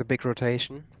 he's doing the big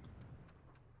rotation.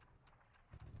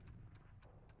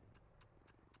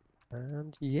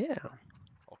 And yeah.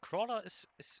 Oh, Crawler is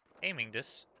aiming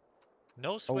this.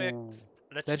 Knows where Oh,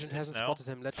 Legends Legend is hasn't now. spotted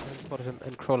him. Legend hasn't spotted him,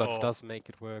 and Crawler Oh. does make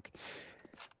it work.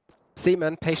 See,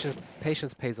 man,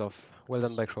 patience pays off. Well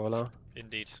done by Crawler.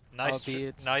 Indeed. Nice,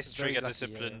 Albeit nice very trigger lucky,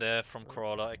 discipline yeah. there from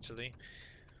Crawler, actually.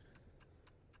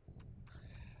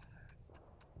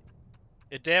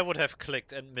 Adair would have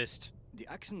clicked and missed. Die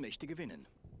Achsenmächte gewinnen.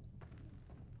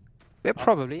 Yeah,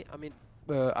 probably. I mean,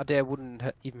 Adair wouldn't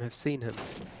even have seen him.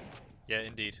 Yeah,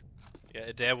 indeed. Yeah,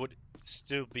 Adair would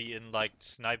still be in, like,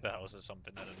 Sniper House or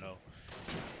something, I don't know.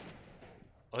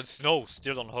 Oh, it's no,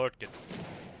 still on Hurtgen.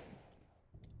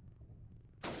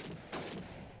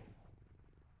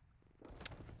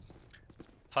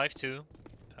 (5-2).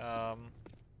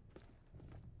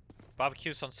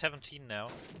 Barbecue's on 17 now.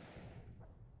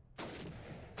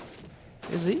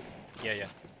 Is he? Yeah,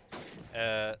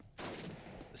 yeah.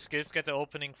 Skills get the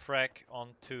opening frag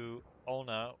onto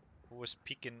Ona, who was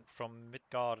peeking from mid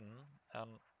garden, and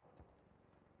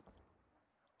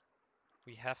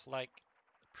we have like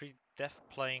pre-death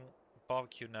playing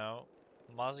barbecue now.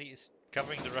 Mazi is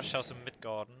covering the rush house in mid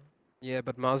garden. Yeah,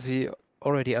 but Marzi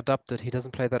already adapted. He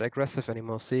doesn't play that aggressive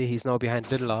anymore. See, he's now behind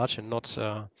Little Arch and not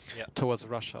towards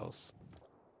Rush House.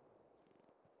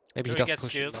 Maybe Joey he does gets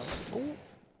push it now. skills. Ooh.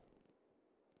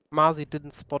 Marzi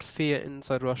didn't spot fear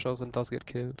inside Rush House and does get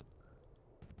killed.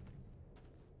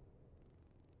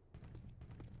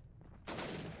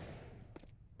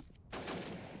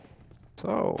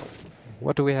 So,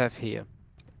 what do we have here?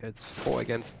 It's 4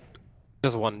 against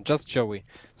just 1, just Joey.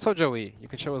 So Joey, you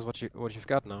can show us what you've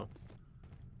got now.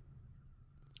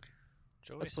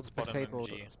 Joey's Let's in bottom spectate mode.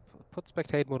 MG. Put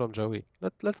spectate mode on Joey.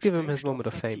 Let's give him his moment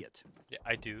of fame. platziert. Yeah,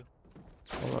 I do.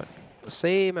 Alright.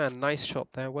 Say, man, nice shot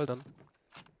there. Well done.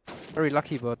 Very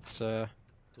lucky, but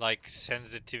Like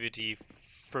sensitivity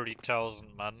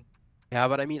 30,000, man. yeah,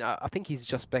 but I mean, I think he's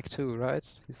just back too, right?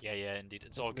 He's Yeah, yeah, indeed.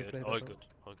 It's all hasn't been good, played all that long. good,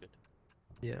 all good.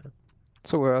 Yeah.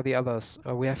 So where are the others?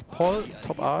 We have Paul, Die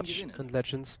top Alliierten arch, gewinnen. and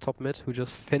Legends, top mid, who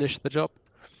just finished the job.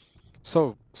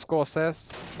 So, score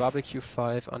says barbecue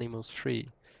 5, aNimus 3.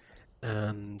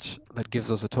 And that gives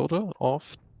us a total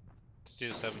of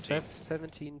Still 17.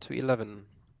 17 to 11.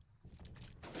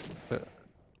 But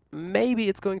maybe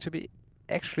it's going to be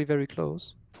actually very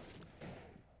close.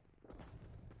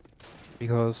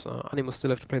 Because aNimus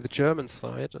still have to play the German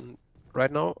side, and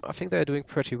right now I think they're doing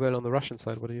pretty well on the Russian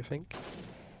side. What do you think?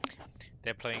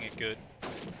 They're playing it good.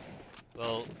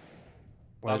 Well,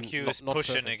 Well, Barbecue not, is not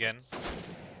pushing perfect, again. but-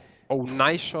 Oh,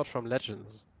 nice shot from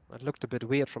Legends. That looked a bit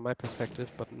weird from my perspective,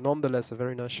 but nonetheless a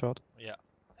very nice shot. Yeah.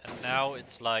 And now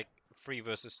it's like 3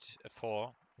 versus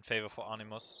 4 in favor for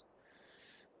aNimus.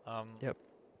 Yep.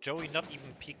 Joey not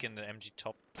even peeking the MG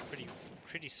top.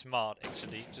 Pretty smart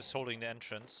actually, just holding the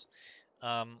entrance.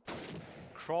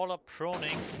 Crawler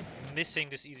proning, missing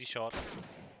this easy shot.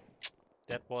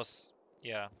 That was,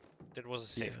 yeah, that was a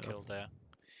safe Yeah. kill there.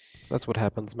 That's what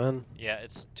happens, man. Yeah,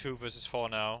 it's 2 versus 4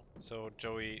 now. So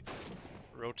Joey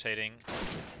rotating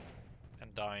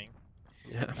and dying.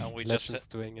 Yeah, We Legends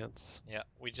doing it. yeah,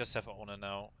 we just have Owner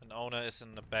now. And Owner is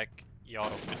in the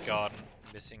backyard of mid garden,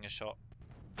 missing a shot.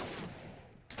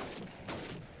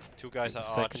 2 guys The are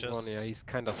second archers. one, yeah, he's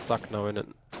kind of stuck now in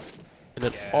an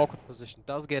Yeah. awkward position.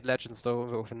 Does get Legends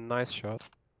though with a nice shot.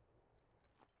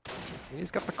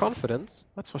 He's got the confidence,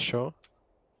 that's for sure.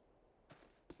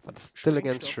 But still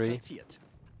against Sprengstoff 3. platziert.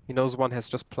 He knows one has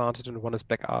just planted and one is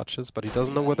back archers, but he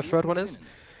doesn't Die know where the third Alliierten one is.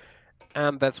 gewinnen.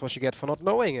 And that's what you get for not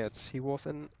knowing it. He was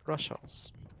in Rush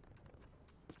House.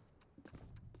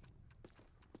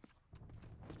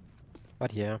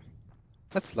 But yeah,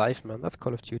 that's life, man. That's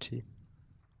Call of Duty.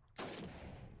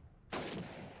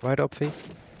 Right, Opfi?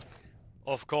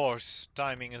 Of course,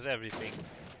 timing is everything.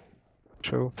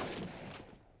 True.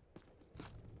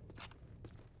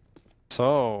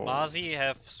 So, Marzi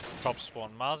have top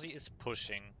spawn. Marzi is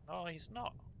pushing. Oh, he's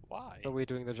not. Why? are we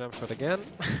doing the jump shot again?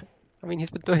 I mean, he's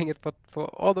been doing it but for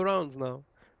all the rounds now.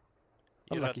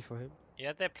 You know, Unlucky for him.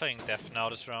 yeah, they're playing def now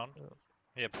this round. Yeah.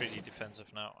 Yeah, pretty defensive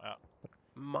now. Yeah.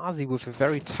 Marzi with a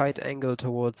very tight angle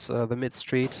towards the mid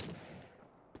street.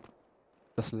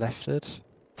 Just left it.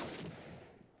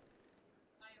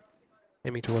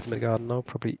 Aiming towards mid garden now.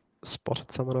 Probably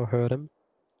spotted someone or heard him.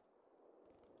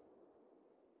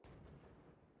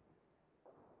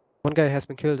 One guy has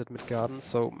been killed at mid garden,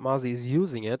 so Marzi is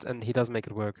using it and he does make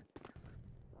it work.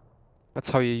 That's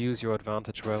how you use your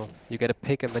advantage well. You get a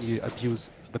pick and then you abuse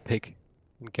the pick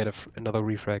and get another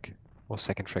refrag. Or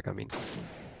second frag, I mean.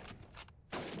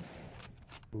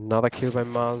 Another kill by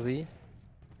Marzi.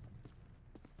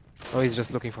 Oh, he's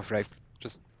just looking for frags.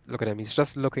 Just look at him. He's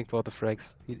just looking for the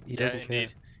frags. He Yeah, doesn't indeed.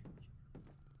 care.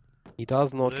 He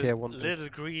does not care one bit. Little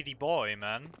greedy boy,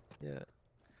 man. Yeah.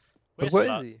 Where's But where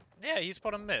La- is he? Yeah, he's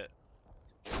bottom mid.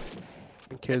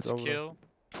 And kills Gets a over. kill.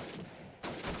 Die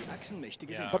Achsenmächte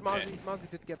Yeah. gewinnen. But Okay. Marzi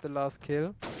did get the last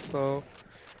kill, so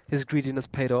his greediness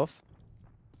paid off.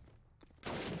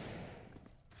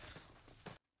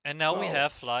 And now we Wow.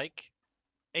 have like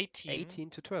 18. 18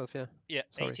 to 12, yeah. Yeah,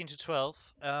 Sorry. 18 to 12.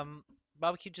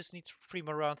 Barbecue just needs 3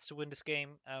 more rounds to win this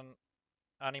game, and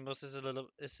aNimus is in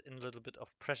a little bit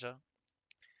of pressure.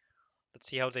 Let's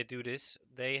see how they do this.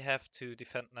 They have to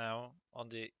defend now on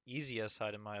the easier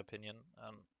side, in my opinion.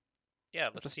 Yeah,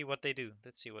 let's see what they do.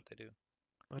 Let's see what they do.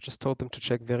 I just told them to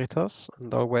check Veritas,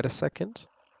 and I'll wait a second.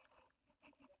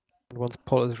 And once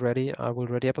Paul is ready, I will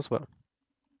ready up as well.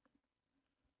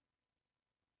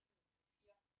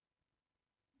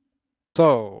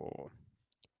 So,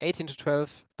 18 to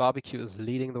 12, Barbecue is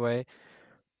leading the way.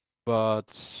 But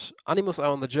aNimus are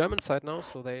on the German side now,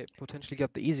 so they potentially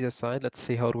get the easier side. Let's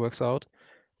see how it works out.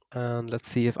 And let's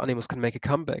see if aNimus can make a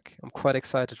comeback. I'm quite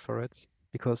excited for it,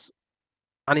 because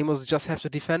aNimus just have to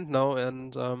defend now,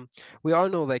 and we all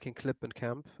know they can clip and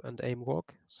camp and aim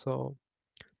walk, so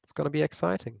it's gonna be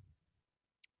exciting.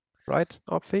 Right,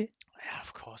 Opfi? Yeah,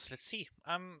 of course. Let's see.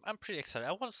 I'm pretty excited.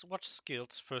 I want to watch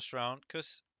Skills first round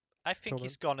because I think Sure,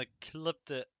 he's gonna clip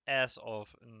the ass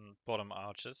off in bottom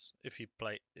arches if he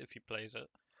plays it.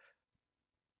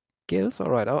 Skills?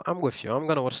 Alright, I'm with you. I'm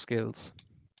gonna watch Skills.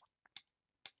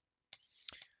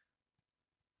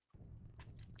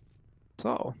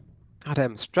 So,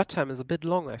 damn, strat time is a bit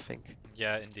long, I think.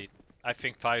 Yeah, indeed. I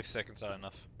think 5 seconds are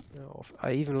enough. Yeah,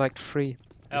 I even liked 3. You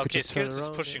could Okay, just turn Skills is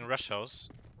around, pushing yeah. Rush House.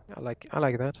 I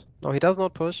like that. No, he does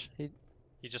not push.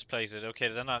 He just plays it. Okay,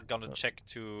 then I'm gonna Oh. check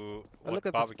to Oh, what look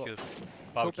at the spot. barbecue.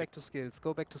 Go back to Skills.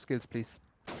 Go back to Skills, please.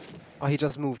 Oh, he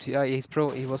just moved. Yeah, he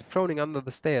was proning under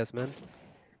the stairs, man.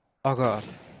 Oh god.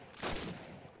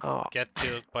 Oh. Get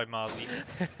killed by Marzi.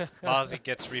 Marzi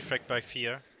gets refragged by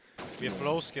Fear. We have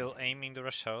low skill aiming the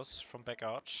rush house from back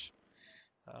arch.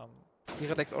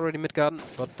 Iradex already mid-garden,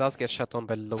 but does get shut down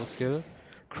by low skill.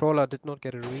 Crawler did not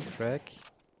get a refrag.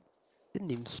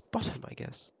 Didn't even spot him, I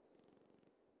guess.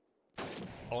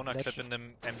 Owner clipping the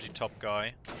MG top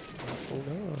guy. Oh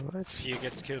no, right. Fear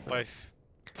gets killed by...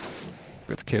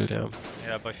 Gets killed, yeah.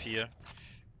 Yeah, by Fear.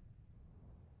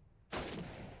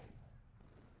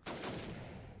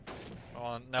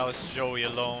 Oh, now it's Joey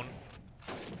alone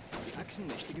Die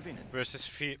Achsenmächte gewinnen. versus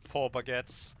 4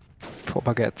 baguettes. 4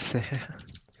 baguettes.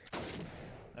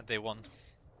 And they won.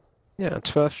 Yeah,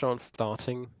 12 rounds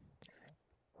starting.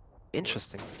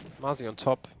 Interesting. Marzi on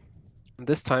top. And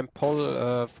this time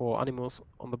Paul for aNimus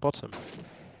on the bottom.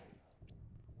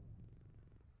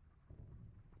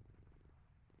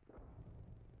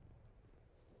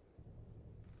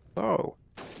 So,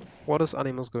 what is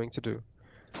aNimus going to do?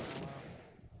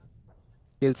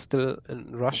 He'll still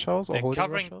in rush house or They're holding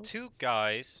covering rush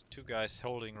house? two guys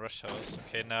holding rush house.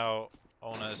 Okay, now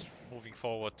Owner is moving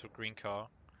forward to green car.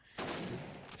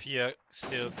 Fear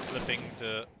still clipping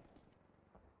the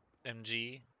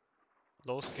MG.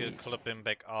 Low skill clipping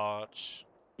back arch.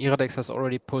 Iradex has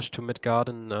already pushed to mid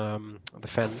garden the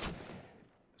fence.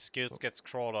 Skills gets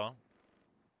crawler.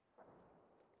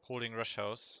 Holding rush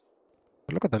house.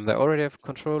 But look at them, they already have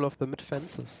control of the mid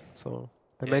fences, so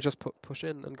they Yeah. may just push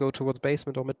in and go towards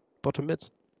basement or bottom mid.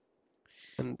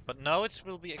 And But now it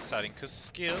will be exciting because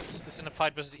Skills is in a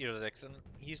fight versus Iradex and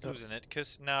he's losing it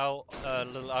because now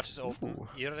Little Arch is open. Ooh.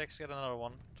 Iradex get another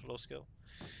one to low skill.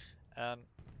 And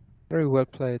very well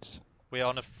played. we are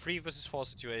on a 3 versus 4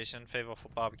 situation in favor for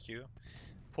barbecue.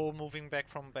 Paul moving back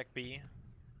from back B.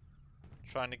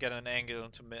 Trying to get an angle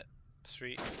into mid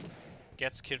 3.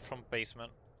 Gets killed from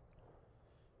basement.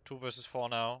 2 versus 4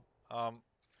 now.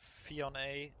 Fee on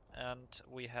A, and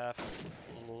we have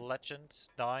Legends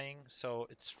dying, so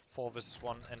it's 4 versus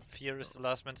 1, and Fear is the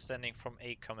last man standing from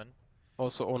A coming.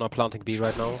 Also Owner planting B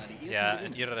right now. Yeah,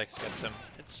 and Iradex gets him.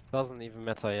 It Doesn't even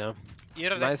matter, yeah.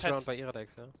 Iradex Nice round by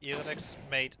Iradex, yeah. Iradex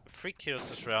made 3 kills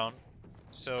this round,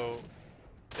 so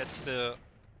that's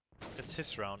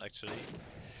his round actually.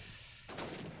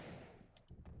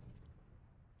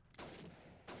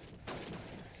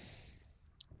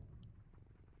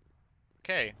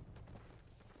 Okay.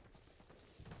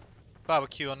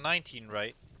 Barbecue on 19,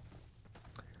 right?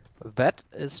 That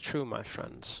is true, my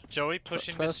friend. Joey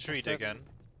pushing the 12 to street 7. again.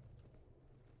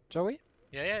 Joey?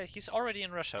 Yeah, he's already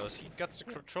in rush house. He got the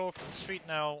control from the street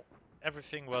now.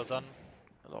 Everything well done.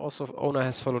 And also Owner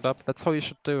has followed up. That's how you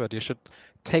should do it. You should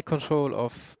take control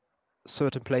of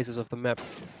certain places of the map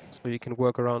so you can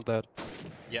work around that.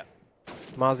 Yeah.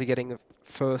 Marzi getting the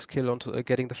first kill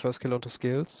onto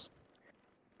skills.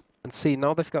 And see,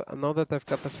 now that they've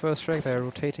got the first frag, they're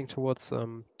rotating towards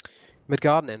mid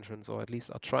garden entrance, or at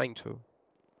least are trying to.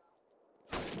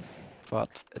 But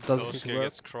it doesn't Low seem skill to work.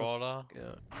 gets crawler.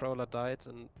 Yeah, Crawler died,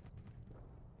 and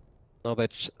now they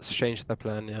changed their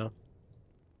plan. Yeah.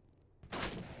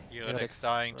 Iradex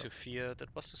dying to Fear.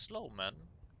 That was the slow man.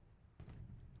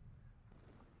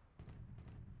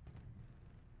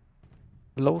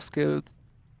 Low skilled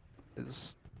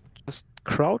is just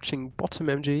crouching bottom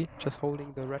MG, just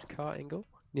holding the red car angle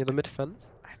near the mid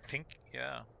fence. I think,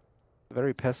 yeah.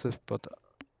 Very passive, but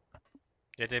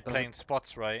Yeah, they're playing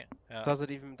spots, right? Yeah. does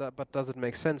it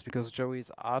make sense because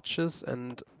Joey's arches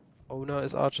and Owner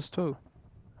is arches too?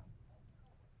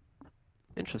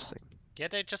 Interesting. Yeah,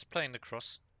 they're just playing the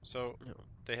cross. So Yeah.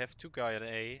 they have 2 guys at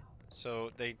A.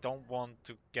 So they don't want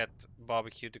to get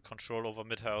barbecue the control over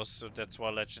mid house. So that's why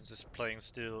Legends is playing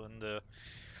still in the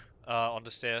on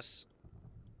the stairs.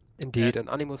 Indeed, and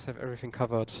aNimus have everything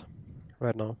covered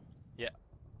right now. Yeah.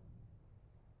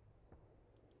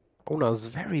 Owner is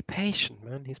very patient,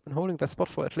 man. He's been holding that spot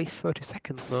for at least 30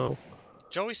 seconds now.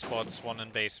 Joey spots one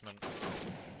in basement.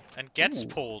 And gets Ooh.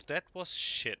 pulled. That was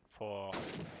shit for...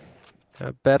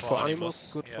 Bad For for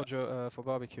aNimus, aNimus, good for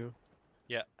barbecue.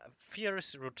 Yeah, Fear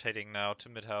is rotating now to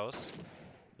mid house.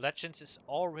 Legends is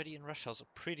already in rush house. A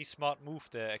pretty smart move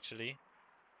there, actually.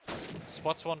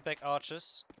 Spots one back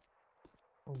arches.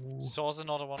 Ooh. Saws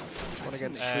another one. One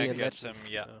against And three and gets Legends.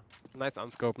 him, yeah. Nice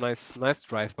unscope, nice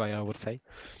drive by, I would say.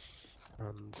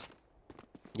 And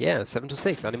yeah, 7 to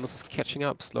 6. aNimus is catching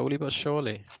up slowly but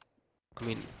surely. I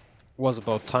mean, was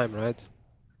about time, right?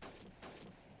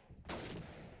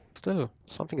 Still,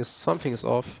 something is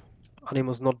off.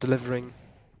 aNimus not delivering.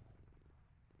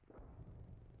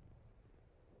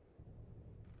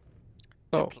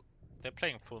 So, They're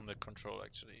playing full mid control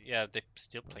actually. Yeah, they're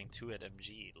still playing 2 at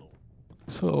MG. Lol.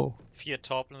 So 4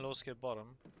 top and low skill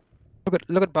bottom.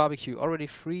 look at barbecue. Already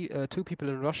three, 2 people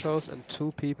in rush house and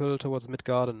 2 people towards mid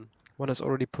garden. One has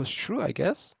already pushed through, I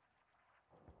guess.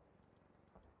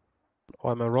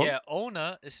 Or am I wrong? Yeah,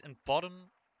 owner is in bottom.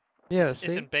 Yeah, Is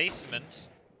see? in basement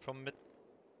from mid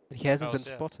He hasn't been house.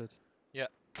 Yeah, spotted. yeah.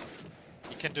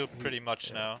 He can do pretty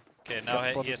much Yeah. now. Okay, now Got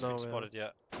he spotted has now, been yeah. spotted. Yeah.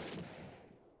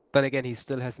 Then again, he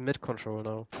still has mid control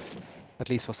now. At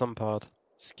least for some part.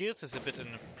 Skills is a bit in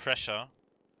pressure.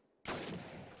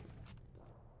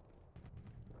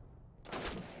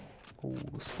 Ooh,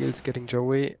 Skills getting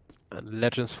Joey. And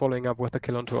Legends following up with a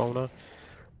kill onto owner.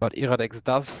 But Iradex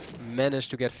does manage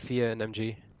to get Fear in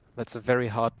MG. That's a very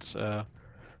hard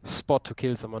spot to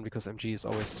kill someone because MG is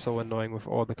always so annoying with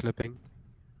all the clipping.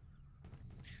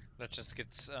 Let's just get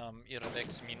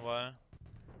Iradex meanwhile.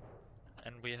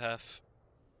 And we have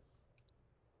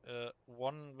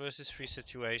 1 versus 3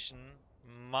 situation.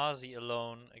 Marzi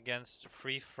alone against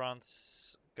 3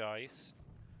 France guys.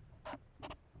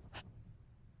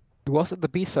 He was at the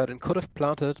B side and could have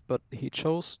planted, but he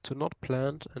chose to not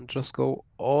plant and just go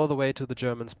all the way to the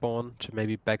German spawn to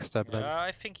maybe backstab them. Yeah,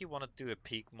 I think he wanted to do a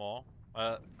peek more.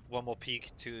 One more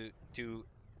peek to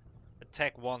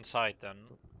attack one side then.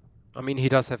 I mean, he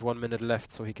does have 1 minute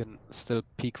left, so he can still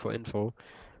peek for info.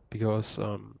 Because,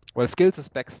 well, Skills is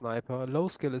back sniper, low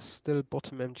skill is still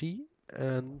bottom MG,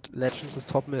 and Legends is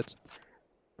top mid.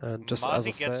 And just as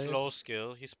I Marzi gets said, low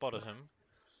skill, he spotted him.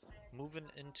 Moving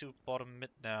into bottom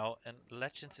mid now, and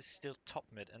Legends is still top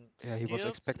mid, and yeah, he was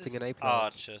Skills expecting is an A plant.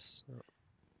 archers. Yeah.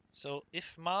 So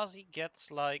if Marzi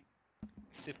gets like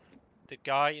the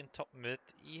guy in top mid,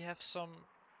 he have some.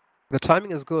 The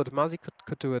timing is good. Marzi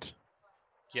could do it.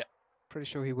 Yeah. Pretty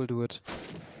sure he will do it.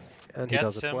 And he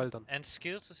does Gets it. him, Well done. and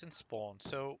Skills is in spawn.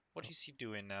 So what is he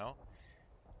doing now?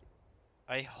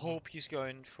 I hope he's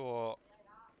going for.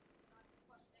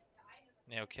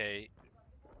 Yeah, okay.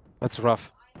 That's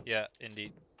rough. Yeah,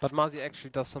 indeed. But Marzi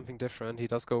actually does something different. He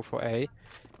does go for A,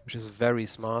 which is very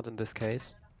smart in this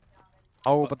case.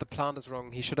 Oh, but the plant is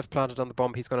wrong. He should have planted on the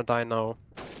bomb. He's gonna die now.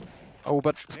 Oh,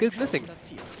 but Skills missing.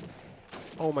 Platziert.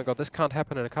 Oh my god, this can't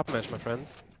happen in a cup match, my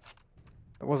friends.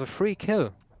 It was a free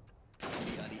kill. Die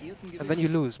Alliierten And then you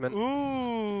lose, man.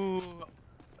 Ooh.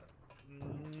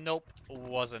 Nope,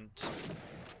 wasn't.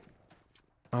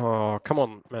 Oh, come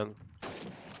on, man.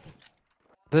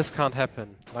 This can't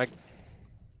happen. Like,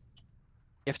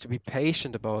 you have to be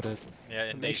patient about it. Yeah,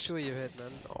 And indeed. make sure you hit, man.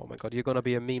 Oh my god, you're gonna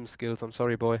be a meme, Skills. I'm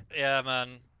sorry, boy. Yeah,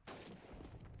 man.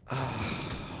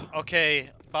 Okay,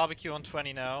 barbecue on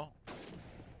 20 now.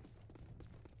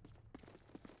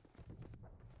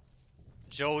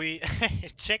 Joey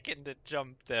checking the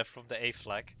jump there from the A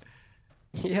flag.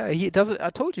 Yeah, he does it. I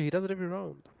told you, he does it every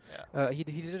round. Yeah. He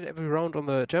did it every round on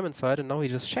the German side, and now he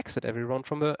just checks it every round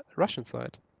from the Russian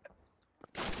side.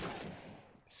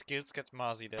 Skills gets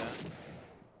Marzi there.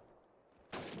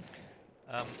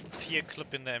 Fear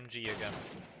clip in the MG again.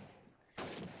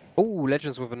 Oh,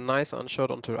 Legends with a nice unshot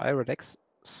onto Iradex.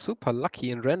 Super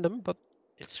lucky and random, but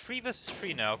It's 3 versus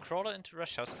 3 now. Crawler into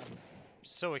Rush House. I'm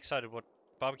so excited what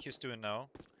Barbecue's doing now.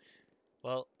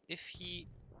 Well, if he...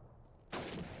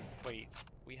 Wait,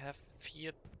 we have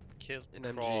Fear killed in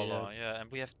MG, Crawler. Yeah,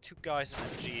 and we have 2 guys in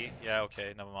MG. Yeah,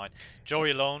 okay, never mind.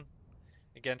 Joey alone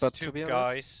against But 2 to be honest,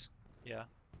 guys. Yeah.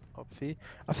 Opfi.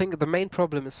 I think the main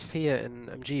problem is Fear in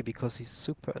MG because he's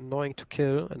super annoying to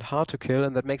kill and hard to kill,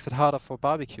 and that makes it harder for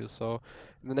Barbecue. So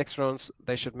in the next rounds,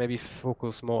 they should maybe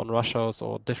focus more on rush hours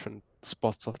or different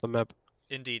spots of the map.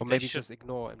 Indeed, Or they maybe should... just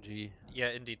ignore MG. Yeah,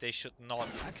 indeed, they should not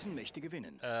Die Achsenmächte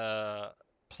gewinnen.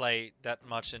 play that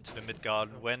much into the mid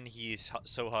garden when he's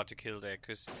so hard to kill there,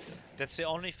 because that's the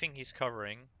only thing he's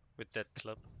covering with that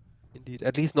clip. Indeed,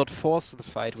 at least not force the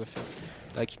fight with him.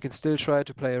 Like, you can still try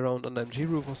to play around on the MG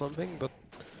roof or something, but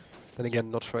then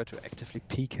again, not try to actively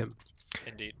peek him.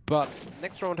 Indeed. But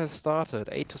next round has started,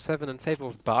 8-7 in favor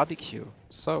of Barbecue.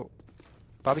 So,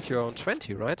 Barbecue are on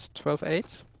 20, right?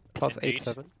 12-8 plus Indeed.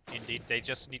 8-7. Indeed, they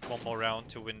just need one more round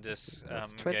to win this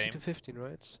That's game. 20-15,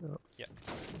 right? So, Yeah.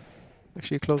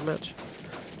 actually a close match.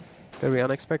 Very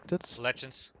unexpected.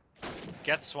 Legends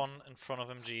gets one in front of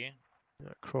MG. Yeah,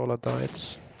 Crawler died.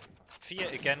 Fear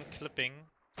again clipping.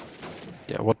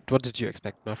 Yeah, what did you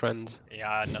expect, my friend?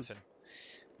 Yeah, nothing.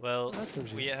 Well, That's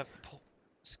MG. we have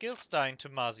Skills dying to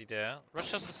Marzi there.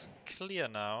 Russia's is clear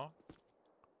now.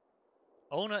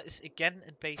 Owner is again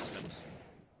in basement.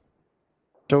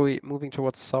 Joey moving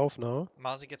towards south now.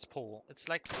 Marzi gets pole. It's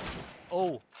like,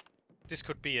 oh, this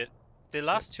could be it. The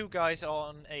last 2 guys are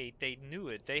on A. They knew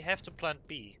it. They have to plant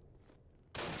B.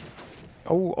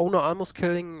 Oh, Owner almost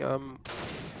killing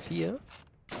Fear.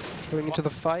 Going into the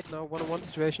fight now, 1-on-1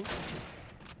 situation.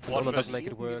 One Owner doesn't versus- make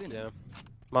it work, yeah.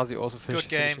 Marzi also Good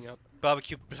game. finishing up.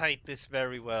 Barbecue played this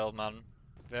very well, man.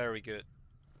 Very good.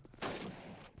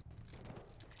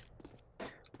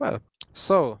 Well,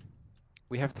 so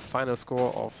we have the final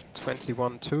score of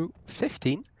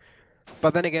 21-15.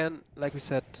 But then again, like we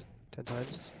said 10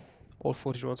 times, all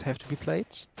 40 rounds have to be played.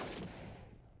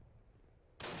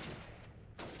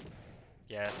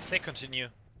 Yeah, they continue.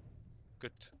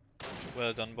 Good.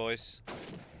 Well done, boys.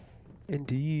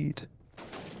 Indeed.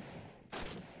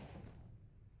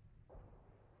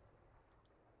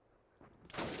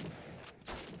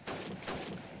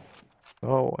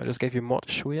 Oh, I just gave you mod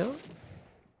Shuya.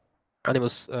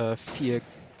 aNimus Fear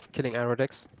killing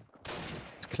Aerodex.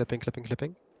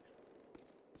 Clipping.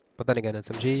 But then again, it's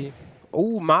MG.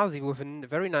 Oh, Marzi with a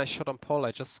very nice shot on Paul.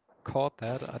 I just caught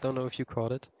that. I don't know if you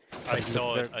caught it. I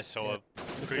saw it. I saw yeah, a it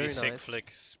was pretty very sick nice.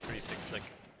 flick. Pretty sick flick.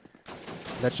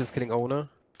 Legends killing Owner.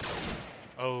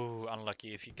 Oh,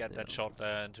 unlucky if you get that shot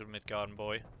there into the mid garden,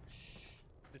 boy.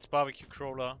 It's Barbecue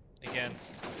Crawler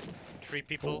against 3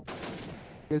 people.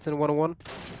 Kills in 1-on-1.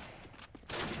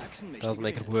 Achsenmächte Doesn't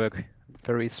make it gewinnen. work.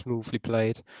 Very smoothly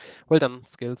played. Well done,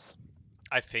 skills.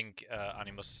 I think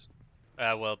aNimus.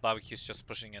 Well, Barbecue's just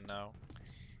pushing in now.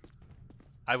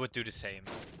 I would do the same.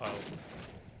 Well,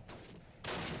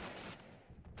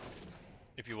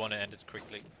 if you want to end it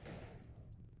quickly.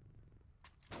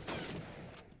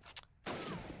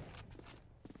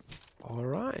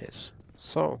 Alright.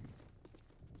 So,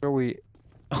 are we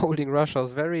holding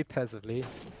Russia's very passively,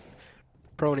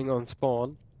 proning on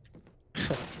spawn.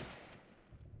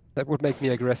 That would make me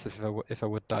aggressive if I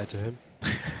would die to him.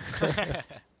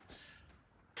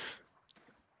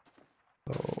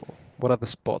 So, what are the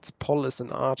spots? Polis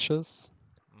and Archers.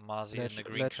 Marzi in the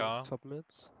green Legends car. top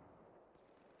mids.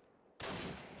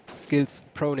 Skills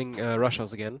proning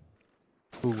Russia's again.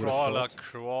 Who would have Crawler thought?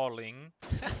 crawling.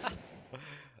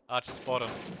 Archer's bottom.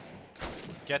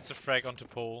 Gets a frag onto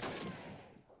pole.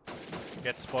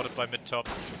 Gets spotted by mid top.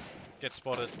 Gets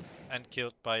spotted and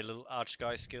killed by little arch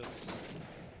guy skills.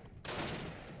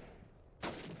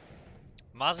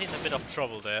 Marzi in a bit of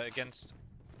trouble there against.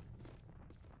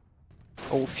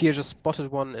 Oh, Fear just spotted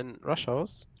one in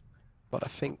Russia's. But I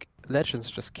think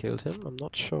Legends just killed him. I'm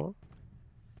not sure.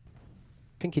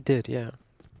 I think he did, yeah.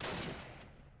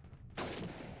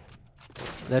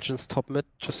 Legends top mid,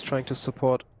 just trying to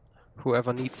support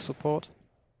whoever needs support.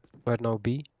 Right now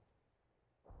B.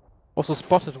 Also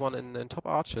spotted one in top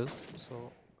archers,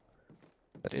 so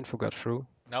that info got through.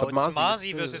 No, But it's Marzi is Marzi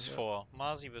still, versus 4.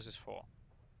 Marzi versus 4.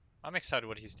 I'm excited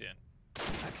what he's doing.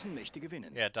 Achsenmächte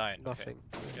gewinnen. Yeah, dying. Okay. Nothing.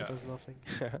 Yeah. He does nothing.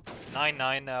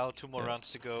 9-9 now, 2 more Yeah.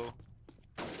 rounds to go.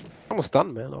 Almost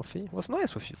done, man, Offie. It was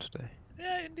nice with you today.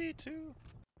 Yeah, indeed too.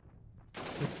 Do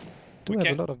We have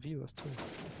can- a lot of viewers too.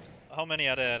 How many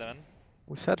are there then?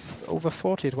 We've had over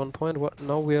 40 at one point.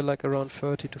 Now we're like around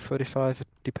 30 to 35. It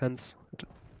depends.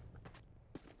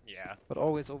 Yeah, But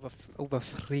always over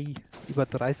 3, über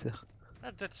 30.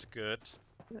 that's good.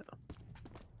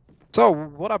 So,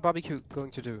 what are Barbecue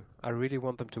going to do? I really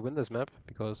want them to win this map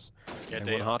because Yeah,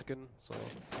 they won Hartgen. So,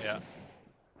 yeah.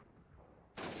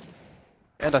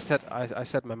 and I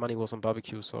said my money was on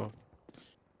Barbecue. So,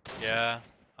 Yeah,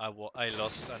 I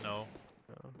lost, I know.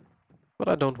 but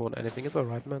I don't want anything. It's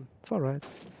alright, man. It's alright.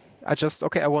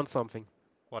 I want something.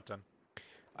 What then?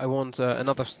 I want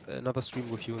another stream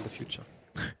with you in the future.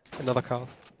 Another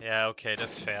cast. Yeah, okay,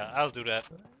 that's fair. I'll do that.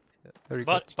 Very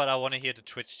But good. but I want to hear the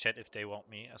Twitch chat if they want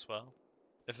me as well.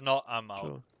 If not, I'm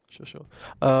out. Sure.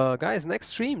 Guys, next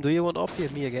stream. Do you want Opfi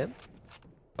and me again?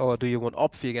 Or do you want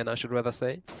Opfi again, I should rather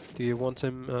say? Do you want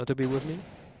him to be with me?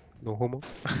 No homo.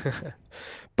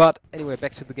 But anyway,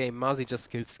 back to the game. Marzi just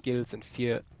killed skills and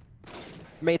Fear.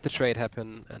 Made the trade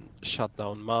happen and shut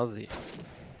down Marzi.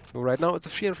 So right now it's a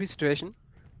 3-on-3 situation.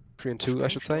 3-on-2, I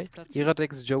should say.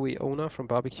 Iradex, Joey, Owner from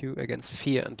Barbecue against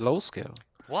Fear and Low Skill.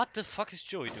 What the fuck is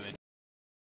Joey doing?